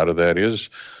 And a lot of that is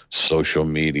social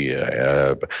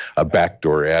media, a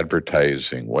backdoor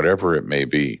advertising, whatever it may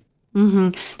be. Mm-hmm.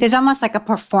 There's almost like a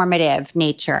performative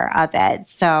nature of it.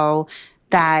 So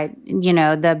that,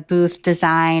 the booth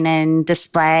design and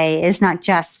display is not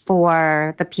just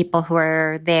for the people who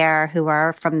are there who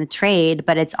are from the trade,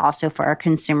 but it's also for our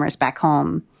consumers back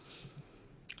home.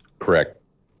 Correct.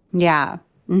 Yeah.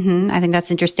 Mm-hmm. I think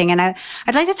that's interesting. And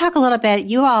I'd like to talk a little bit.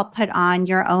 You all put on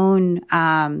your own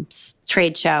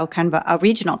trade show, kind of a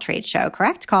regional trade show,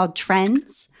 correct? Called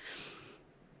Trends?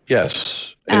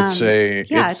 Yes. Talk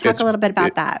a little bit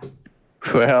about that.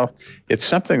 Well, it's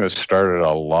something that started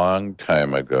a long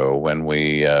time ago when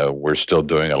we were still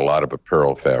doing a lot of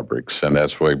apparel fabrics. And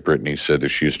that's why Brittany said that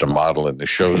she used to model in the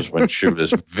shows when she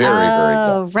was very, very young.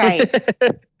 Oh, right.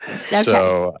 Okay.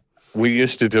 So we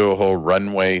used to do a whole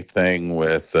runway thing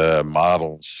with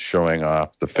models showing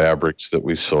off the fabrics that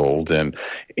we sold and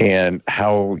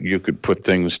how you could put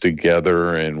things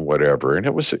together and whatever. And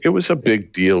it was a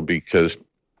big deal because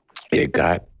it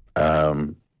got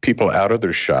people out of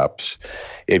their shops.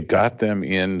 It got them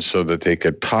in so that they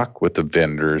could talk with the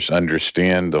vendors,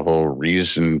 understand the whole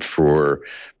reason for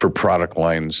product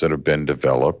lines that have been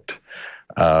developed.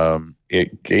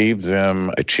 It gave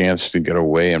them a chance to get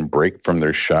away and break from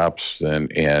their shops,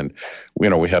 and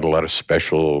we had a lot of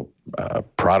special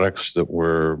products that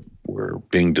were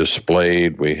being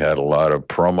displayed. We had a lot of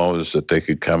promos that they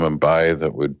could come and buy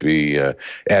that would be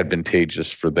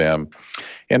advantageous for them,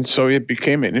 and so it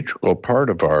became an integral part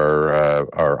of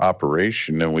our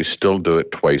operation. And we still do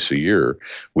it twice a year.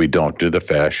 We don't do the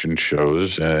fashion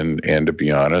shows, and to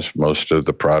be honest, most of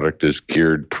the product is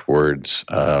geared towards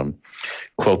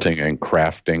quilting and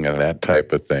crafting and that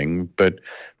type of thing, but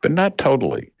not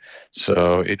totally.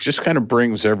 So it just kind of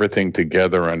brings everything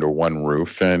together under one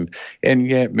roof, and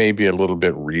yet maybe a little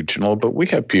bit regional. But we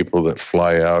have people that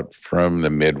fly out from the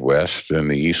Midwest and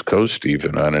the East Coast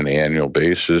even on an annual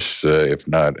basis, if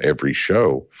not every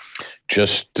show,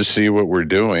 just to see what we're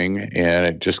doing. And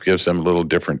it just gives them a little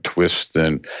different twist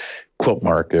than Quilt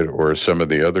Market or some of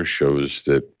the other shows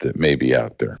that may be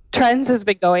out there. Trends has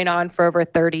been going on for over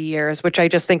 30 years, which I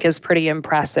just think is pretty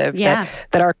impressive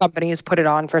that our company has put it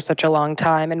on for such a long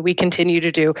time. And we continue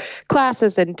to do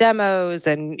classes and demos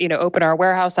and, open our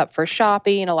warehouse up for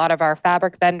shopping. A lot of our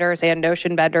fabric vendors and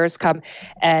notion vendors come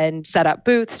and set up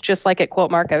booths just like at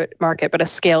Quilt Market, but a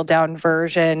scaled down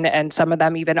version. And some of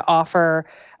them even offer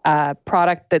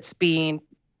product that's being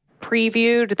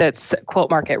previewed that's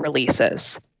Quilt Market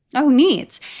releases. Oh,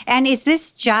 neat. And is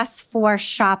this just for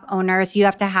shop owners? You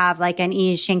have to have like an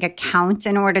Schenck account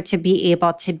in order to be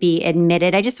able to be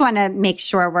admitted. I just want to make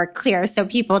sure we're clear so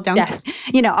people don't,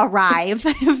 arrive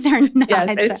if they're not.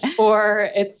 Yes, it's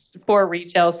for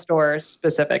retail stores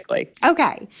specifically.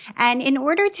 Okay. And in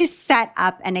order to set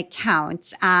up an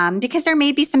account, because there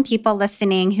may be some people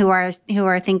listening who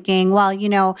are thinking,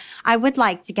 well, I would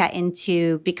like to get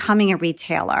into becoming a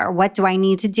retailer. What do I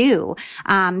need to do?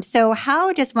 So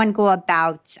how does one go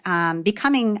about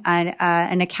becoming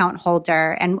an account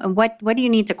holder, and what do you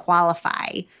need to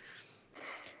qualify?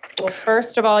 Well,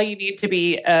 first of all, you need to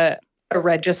be a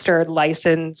registered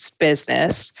licensed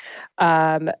business.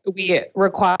 We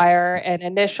require an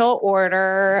initial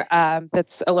order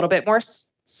that's a little bit more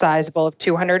sizable of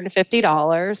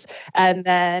 $250, and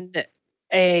then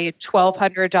a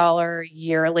 $1,200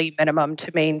 yearly minimum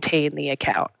to maintain the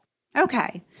account.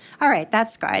 Okay. All right.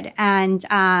 That's good. And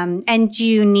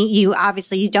you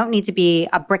obviously you don't need to be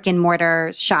a brick and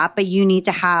mortar shop, but you need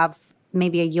to have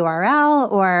maybe a URL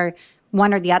or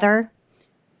one or the other.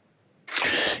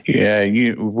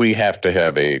 Yeah, we have to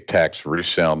have a tax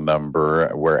resale number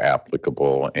where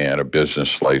applicable and a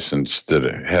business license that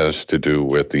has to do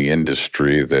with the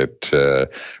industry that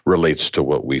relates to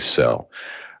what we sell.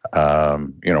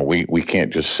 We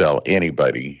can't just sell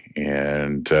anybody,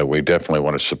 and we definitely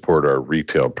want to support our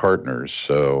retail partners.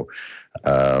 So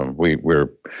we're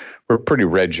pretty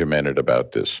regimented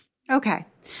about this. Okay.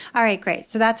 All right, great.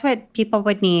 So that's what people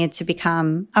would need to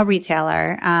become a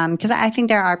retailer. Because I think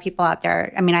there are people out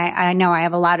there. I mean, I know I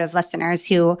have a lot of listeners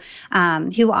who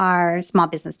are small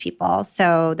business people.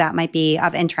 So that might be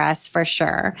of interest for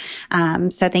sure.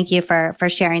 So thank you for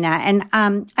sharing that. And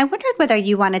I wondered whether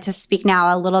you wanted to speak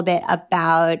now a little bit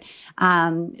about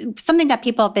something that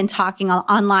people have been talking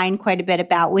online quite a bit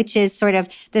about, which is sort of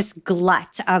this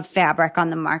glut of fabric on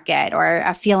the market, or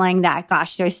a feeling that,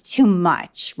 gosh, there's too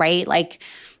much, right? Like,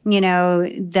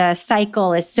 the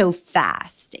cycle is so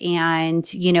fast, and,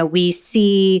 we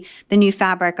see the new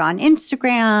fabric on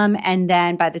Instagram, and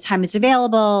then by the time it's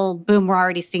available, boom, we're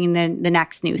already seeing the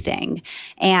next new thing.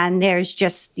 And there's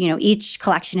just, each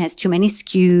collection has too many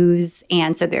SKUs.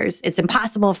 And so it's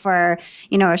impossible for,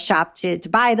 a shop to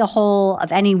buy the whole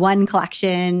of any one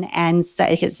collection. And so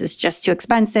because it's just too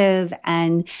expensive.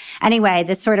 And anyway,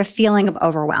 this sort of feeling of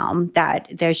overwhelm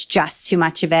that there's just too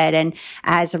much of it. And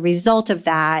as a result of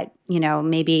that,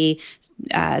 maybe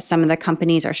some of the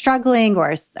companies are struggling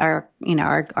or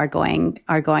are going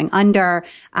under.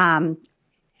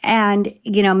 And,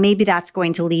 maybe that's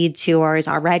going to lead to, or is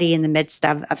already in the midst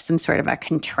of some sort of a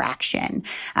contraction.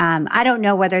 I don't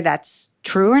know whether that's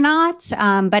true or not,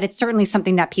 but it's certainly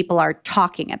something that people are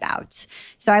talking about.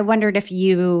 So I wondered if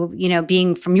you,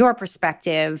 being from your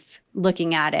perspective,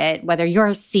 looking at it, whether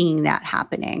you're seeing that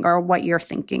happening or what your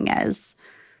thinking is.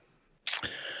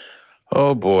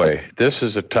 Oh boy, this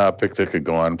is a topic that could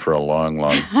go on for a long,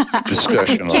 long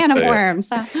discussion. Can of worms.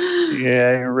 Huh?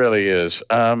 Yeah, it really is.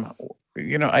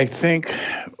 I think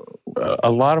a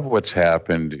lot of what's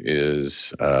happened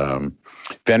is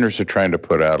vendors are trying to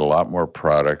put out a lot more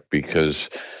product because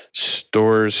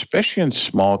stores, especially in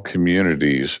small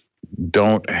communities,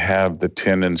 don't have the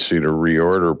tendency to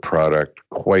reorder product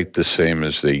quite the same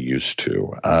as they used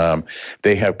to.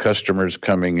 They have customers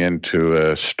coming into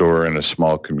a store in a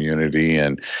small community,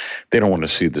 and they don't want to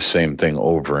see the same thing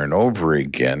over and over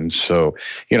again. So,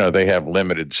 they have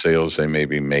limited sales they may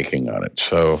be making on it.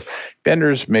 So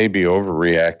vendors may be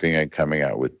overreacting and coming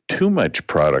out with too much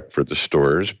product for the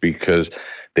stores because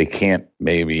they can't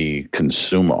maybe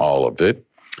consume all of it.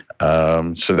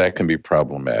 So that can be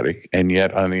problematic. And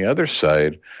yet on the other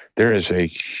side, there is a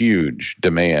huge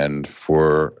demand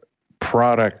for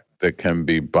product that can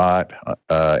be bought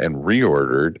and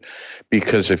reordered,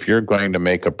 because if you're going to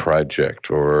make a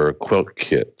project or quilt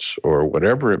kits or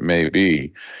whatever it may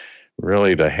be,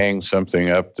 really to hang something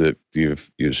up that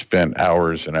you've spent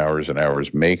hours and hours and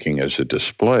hours making as a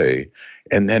display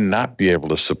and then not be able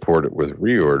to support it with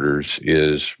reorders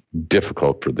is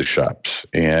difficult for the shops,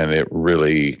 and it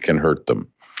really can hurt them.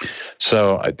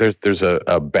 So there's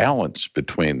a balance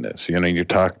between this. You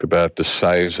talked about the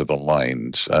size of the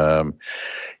lines.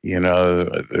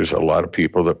 There's a lot of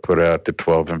people that put out the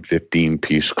 12 and 15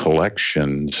 piece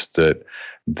collections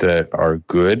that are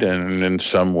good, and in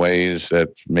some ways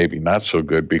that's maybe not so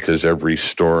good because every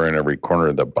store in every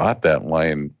corner that bought that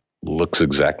line looks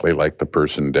exactly like the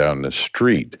person down the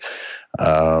street.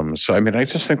 I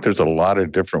just think there's a lot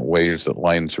of different ways that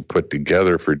lines are put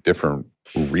together for different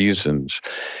reasons.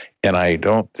 And I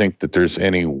don't think that there's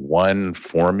any one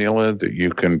formula that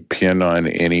you can pin on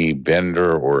any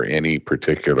vendor or any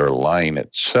particular line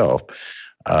itself.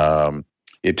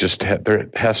 It just there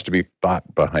has to be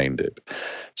thought behind it.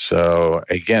 So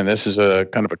again, this is a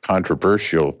kind of a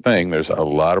controversial thing. There's a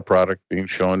lot of product being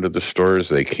shown to the stores.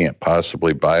 They can't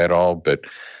possibly buy it all, but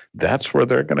that's where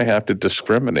they're going to have to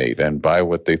discriminate and buy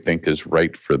what they think is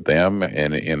right for them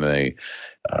and in a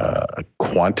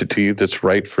quantity that's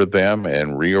right for them,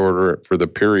 and reorder it for the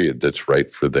period that's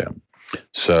right for them.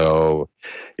 So,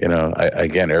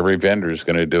 again, every vendor is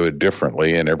going to do it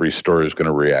differently, and every store is going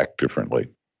to react differently.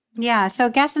 Yeah. So I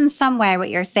guess in some way what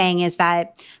you're saying is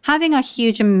that having a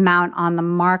huge amount on the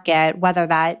market, whether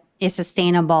that is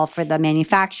sustainable for the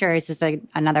manufacturers is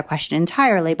another question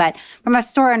entirely. But from a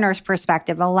store owner's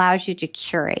perspective, allows you to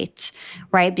curate,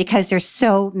 right? Because there's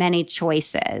so many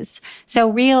choices. So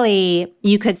really,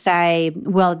 you could say,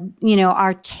 well,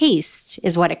 our taste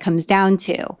is what it comes down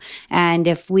to. And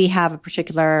if we have a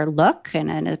particular look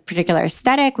and a particular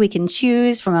aesthetic, we can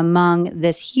choose from among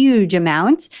this huge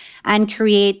amount and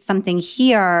create something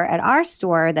here at our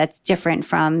store that's different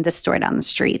from the store down the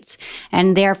street.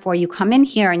 And therefore, you come in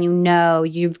here and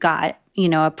you've got,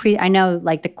 I know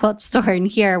like the quilt store in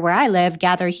here where I live,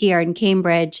 Gather here in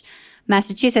Cambridge,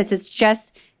 Massachusetts, it's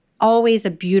just always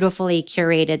a beautifully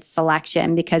curated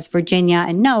selection because Virginia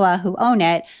and Noah, who own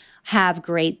it, have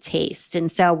great taste. And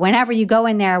so whenever you go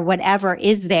in there, whatever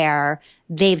is there,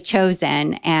 they've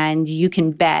chosen, and you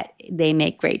can bet they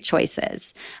make great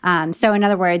choices. So in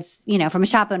other words, from a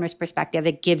shop owner's perspective,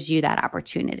 it gives you that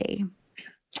opportunity.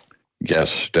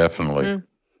 Yes, definitely. Mm.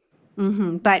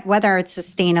 Mm-hmm. But whether it's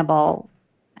sustainable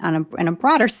in a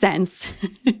broader sense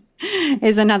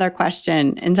is another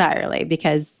question entirely,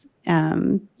 because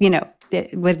where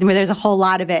there's a whole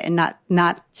lot of it and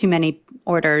not too many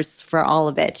orders for all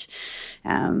of it,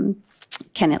 can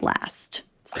it last?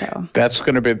 So that's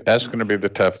going to be the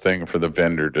tough thing for the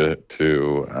vendor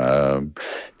to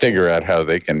figure out how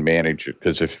they can manage it,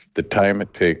 because if the time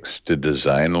it takes to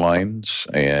design lines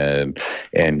and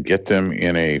get them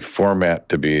in a format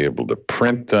to be able to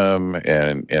print them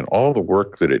and all the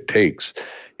work that it takes,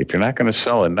 if you're not going to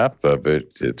sell enough of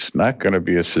it, it's not going to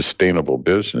be a sustainable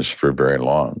business for very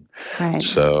long. Right.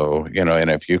 So,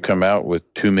 and if you come out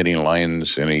with too many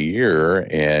lines in a year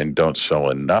and don't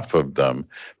sell enough of them,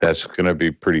 that's going to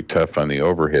be pretty tough on the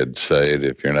overhead side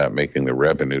if you're not making the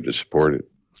revenue to support it.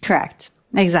 Correct.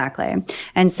 Exactly.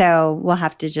 And so we'll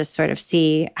have to just sort of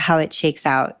see how it shakes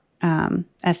out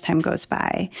as time goes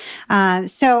by.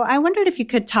 So I wondered if you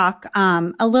could talk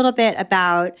a little bit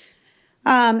about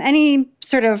any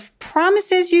sort of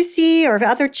promises you see or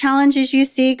other challenges you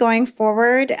see going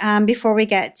forward before we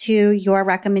get to your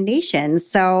recommendations.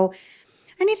 So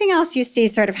anything else you see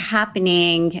sort of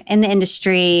happening in the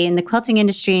industry, in the quilting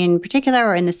industry in particular,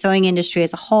 or in the sewing industry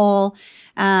as a whole,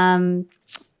 and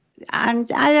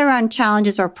either on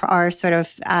challenges or sort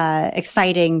of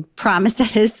exciting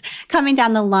promises coming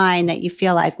down the line that you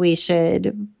feel like we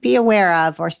should be aware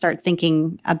of or start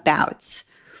thinking about?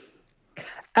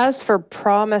 As for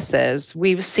promises,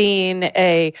 we've seen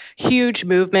a huge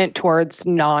movement towards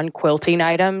non-quilting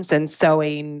items and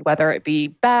sewing, whether it be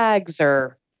bags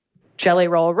or jelly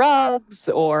roll rugs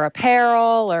or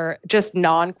apparel or just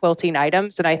non-quilting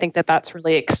items. And I think that that's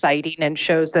really exciting and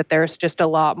shows that there's just a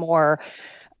lot more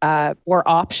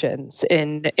options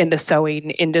in the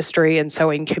sewing industry and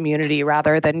sewing community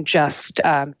rather than just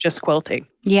quilting.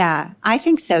 Yeah, I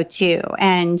think so too.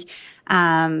 And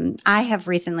I have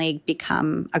recently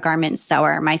become a garment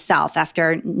sewer myself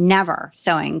after never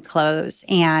sewing clothes,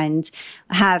 and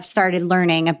have started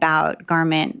learning about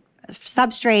garment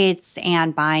substrates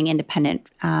and buying independent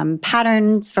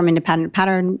patterns from independent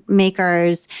pattern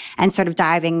makers and sort of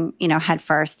diving,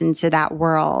 headfirst into that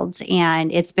world.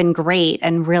 And it's been great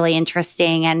and really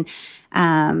interesting. And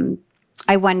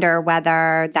I wonder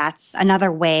whether that's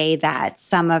another way that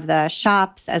some of the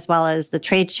shops as well as the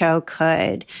trade show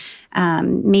could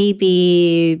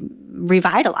maybe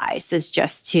revitalize is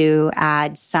just to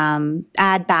add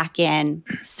back in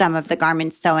some of the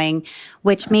garment sewing,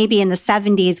 which maybe in the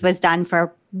 70s was done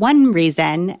for one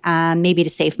reason, maybe to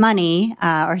save money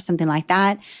or something like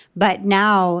that, but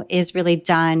now is really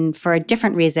done for a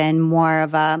different reason, more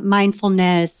of a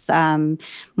mindfulness,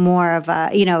 more of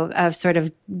a, of sort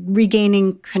of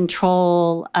regaining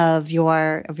control of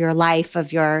your life,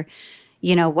 of your,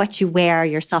 what you wear,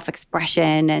 your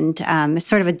self-expression, and it's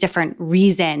sort of a different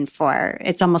reason for,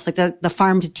 it's almost like the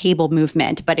farm to table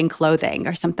movement, but in clothing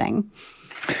or something.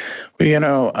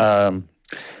 Well,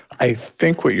 I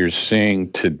think what you're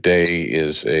seeing today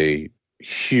is a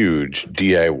huge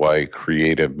DIY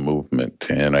creative movement.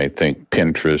 And I think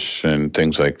Pinterest and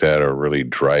things like that are really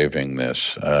driving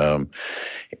this.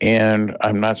 And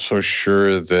I'm not so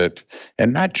sure that,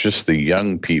 and not just the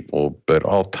young people, but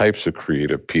all types of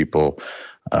creative people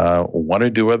want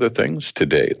to do other things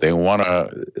today. They want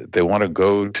to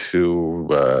go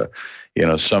to,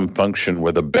 some function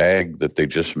with a bag that they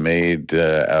just made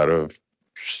out of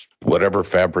whatever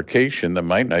fabrication that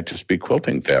might not just be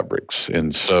quilting fabrics.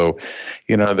 And so,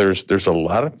 there's a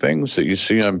lot of things that you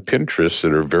see on Pinterest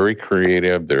that are very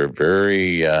creative. They're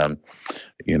very,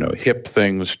 hip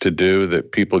things to do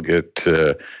that people get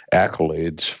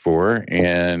accolades for,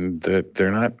 and that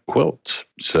they're not quilts.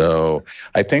 So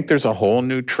I think there's a whole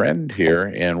new trend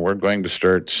here, and we're going to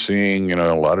start seeing,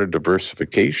 a lot of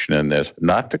diversification in this.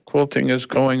 Not that quilting is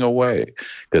going away,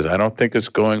 because I don't think it's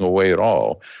going away at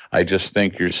all. I just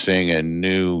think you're seeing a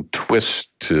new twist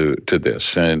to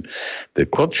this, and the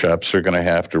quilt shops are going to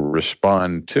have to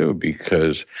respond too,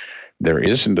 because there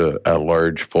isn't a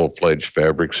large full-fledged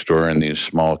fabric store in these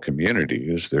small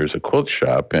communities. There's a quilt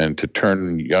shop, and to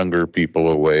turn younger people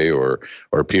away or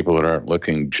people that aren't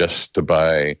looking just to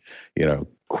buy,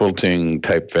 quilting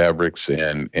type fabrics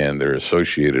and their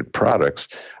associated products,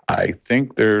 I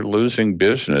think they're losing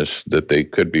business that they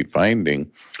could be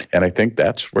finding. And I think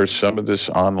that's where some of this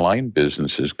online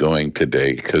business is going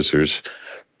today, because there's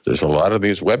a lot of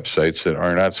these websites that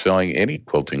are not selling any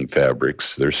quilting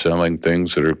fabrics. They're selling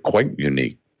things that are quite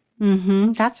unique.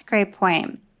 Mm-hmm. That's a great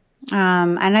point.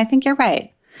 And I think you're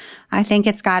right. I think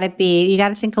you got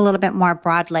to think a little bit more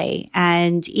broadly,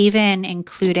 and even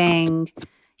including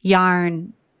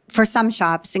yarn, for some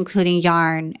shops, including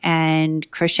yarn and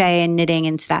crochet and knitting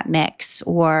into that mix,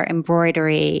 or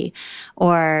embroidery,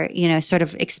 or, sort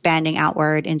of expanding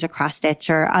outward into cross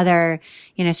stitch or other,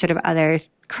 sort of other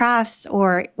crafts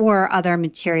or other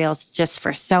materials just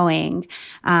for sewing.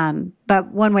 But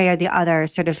one way or the other,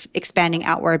 sort of expanding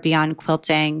outward beyond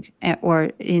quilting,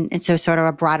 or into sort of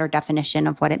a broader definition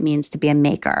of what it means to be a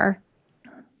maker.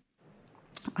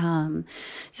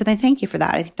 So then thank you for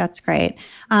that. I think that's great.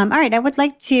 All right. I would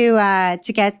like to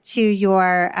get to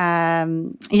your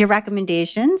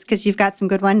recommendations, because you've got some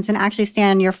good ones. And actually,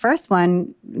 Stan, your first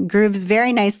one grooves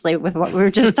very nicely with what we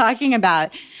were just talking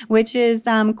about, which is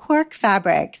cork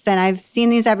fabrics. And I've seen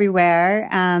these everywhere.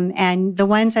 And the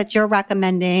ones that you're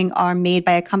recommending are made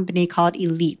by a company called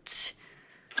Elite.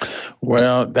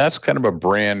 Well, that's kind of a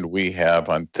brand we have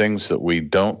on things that we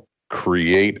don't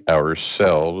create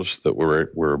ourselves, that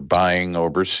we're buying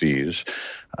overseas.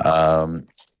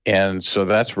 And so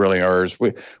that's really ours.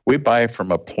 We buy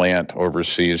from a plant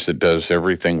overseas that does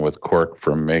everything with cork,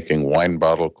 from making wine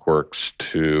bottle corks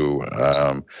to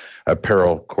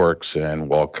apparel corks and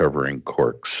wall covering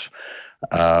corks.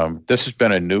 This has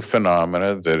been a new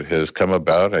phenomena that has come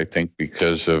about, I think,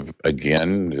 because of,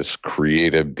 again, this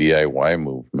creative DIY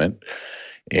movement.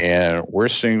 And we're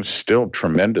seeing still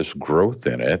tremendous growth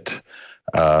in it.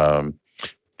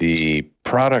 The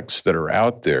products that are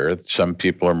out there, some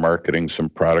people are marketing some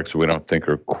products we don't think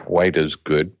are quite as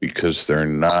good, because they're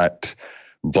not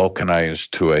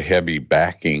vulcanized to a heavy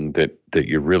backing that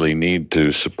you really need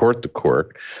to support the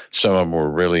cork. Some of them were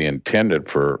really intended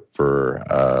for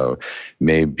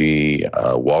maybe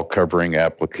a wall covering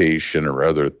application or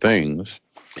other things.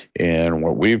 And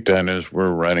what we've done is we're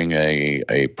running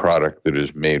a product that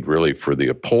is made really for the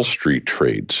upholstery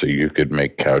trade. So you could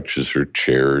make couches or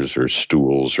chairs or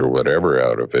stools or whatever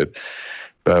out of it.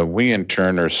 But we, in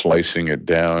turn, are slicing it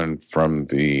down from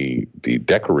the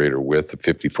decorator width of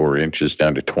 54 inches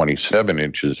down to 27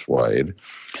 inches wide,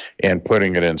 and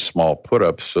putting it in small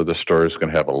put-ups, so the store is going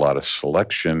to have a lot of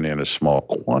selection in a small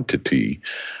quantity.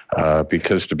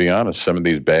 Because, to be honest, some of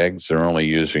these bags, they're only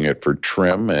using it for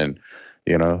trim, and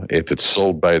if it's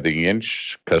sold by the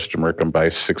inch, customer can buy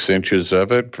 6 inches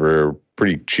of it for a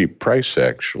pretty cheap price,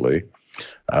 actually.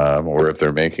 Or if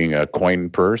they're making a coin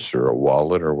purse or a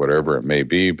wallet or whatever it may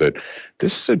be. But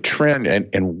this is a trend,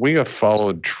 and we have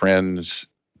followed trends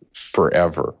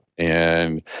forever.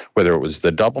 And whether it was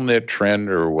the double knit trend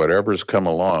or whatever's come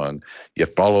along, you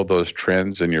follow those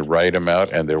trends and you write them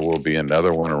out, and there will be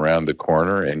another one around the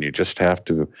corner. And you just have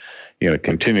to,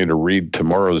 continue to read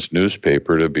tomorrow's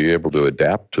newspaper to be able to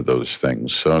adapt to those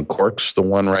things. So cork's the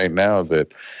one right now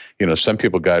that, some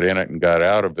people got in it and got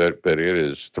out of it, but it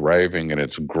is thriving and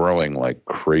it's growing like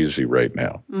crazy right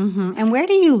now. Mm-hmm. And where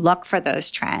do you look for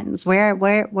those trends? Where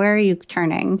are you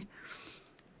turning?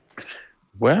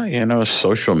 Well,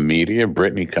 social media.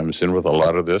 Brittany comes in with a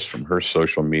lot of this from her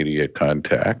social media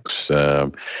contacts.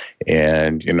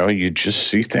 And, you just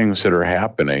see things that are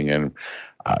happening. And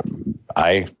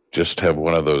I just have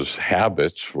one of those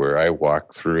habits where I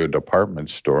walk through a department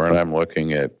store and I'm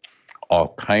looking at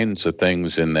all kinds of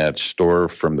things in that store,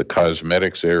 from the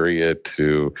cosmetics area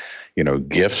to,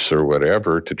 gifts or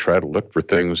whatever, to try to look for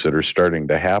things that are starting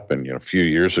to happen. A few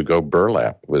years ago,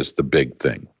 burlap was the big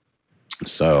thing.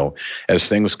 So as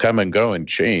things come and go and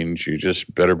change, you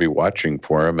just better be watching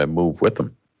for them and move with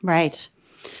them. Right.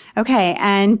 Okay.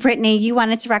 And Brittany, you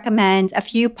wanted to recommend a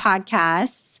few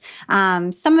podcasts.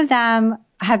 Some of them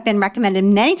have been recommended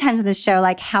many times on the show,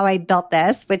 like How I Built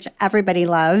This, which everybody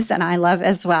loves and I love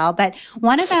as well. But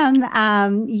one of them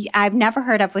I've never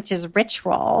heard of, which is Rich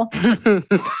Roll.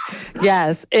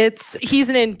 Yes, he's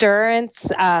an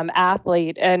endurance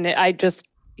athlete, and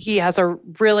he has a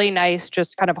really nice,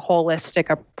 just kind of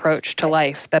holistic approach to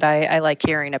life that I like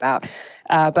hearing about.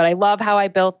 But I love How I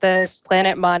Built This,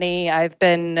 Planet Money. I've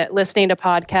been listening to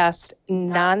podcasts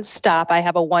nonstop. I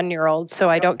have a 1-year-old, so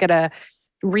I don't get to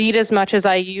read as much as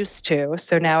I used to.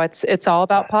 So now it's all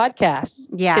about podcasts,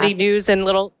 city news and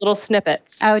little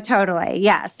snippets. Oh, totally.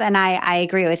 Yes. And I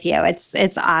agree with you.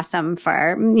 It's awesome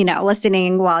for,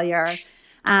 listening while you're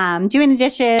doing the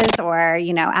dishes or,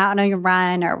 out on your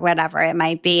run or whatever it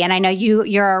might be. And I know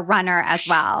you're a runner as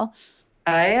well.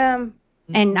 I am.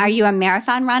 And are you a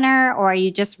marathon runner, or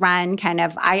you just run kind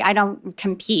of, I don't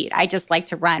compete. I just like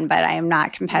to run, but I am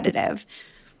not competitive.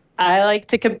 I like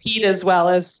to compete as well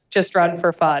as just run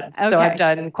for fun. Okay. So I've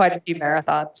done quite a few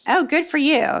marathons. Oh, good for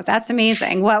you. That's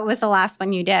amazing. What was the last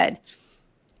one you did?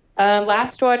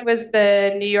 Last one was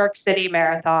the New York City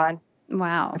Marathon.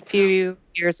 Wow. A few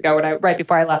years ago, right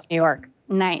before I left New York.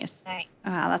 Nice.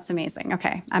 Wow, that's amazing.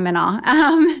 Okay, I'm in awe.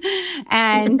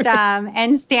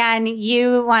 And Stan,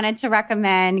 you wanted to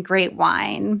recommend great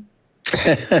wine.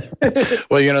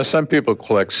 Well, some people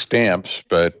collect stamps,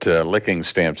 but licking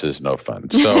stamps is no fun.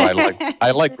 So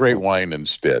I like great wine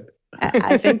instead.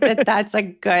 I think that's a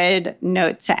good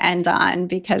note to end on,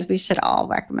 because we should all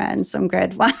recommend some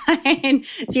good wine.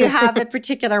 Do you have a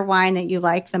particular wine that you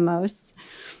like the most?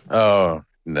 Oh,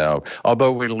 no.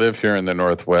 Although we live here in the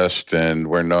Northwest and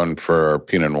we're known for our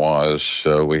Pinot Noirs,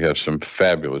 so we have some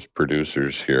fabulous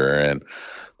producers here, and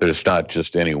there's not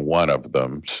just any one of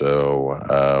them.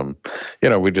 So,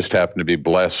 we just happen to be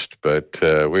blessed, but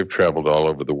we've traveled all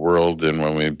over the world. And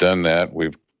when we've done that,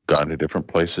 we've gone to different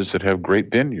places that have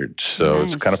great vineyards. So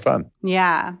It's kind of fun.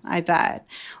 Yeah, I bet.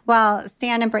 Well,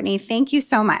 Stan and Brittany, thank you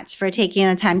so much for taking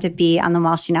the time to be on the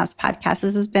While She Naps podcast.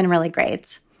 This has been really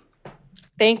great.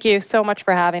 Thank you so much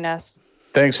for having us.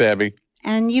 Thanks, Abby.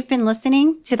 And you've been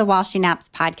listening to the While She Naps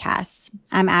podcast.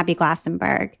 I'm Abby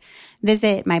Glassenberg.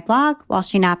 Visit my blog,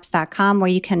 whileshenaps.com, where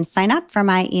you can sign up for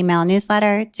my email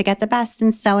newsletter to get the best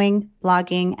in sewing,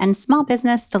 blogging, and small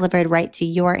business delivered right to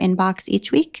your inbox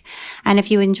each week. And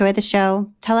if you enjoy the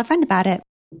show, tell a friend about it.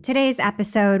 Today's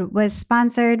episode was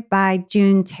sponsored by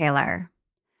June Taylor.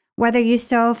 Whether you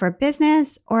sew for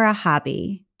business or a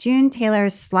hobby, June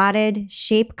Taylor's slotted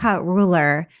shape cut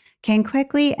ruler can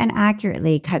quickly and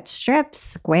accurately cut strips,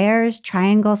 squares,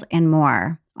 triangles, and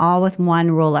more, all with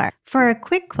one ruler. For a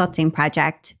quick quilting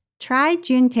project, try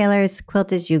June Taylor's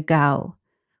Quilt As You Go,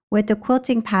 with the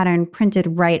quilting pattern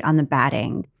printed right on the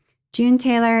batting. June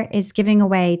Taylor is giving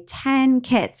away 10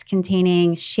 kits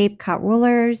containing shape cut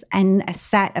rulers and a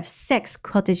set of 6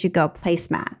 Quilt As You Go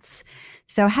placemats.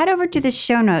 So head over to the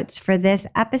show notes for this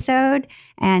episode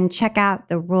and check out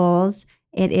the rules.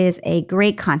 It is a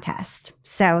great contest.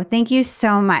 So thank you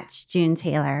so much, June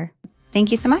Taylor.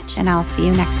 Thank you so much, and I'll see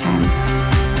you next time.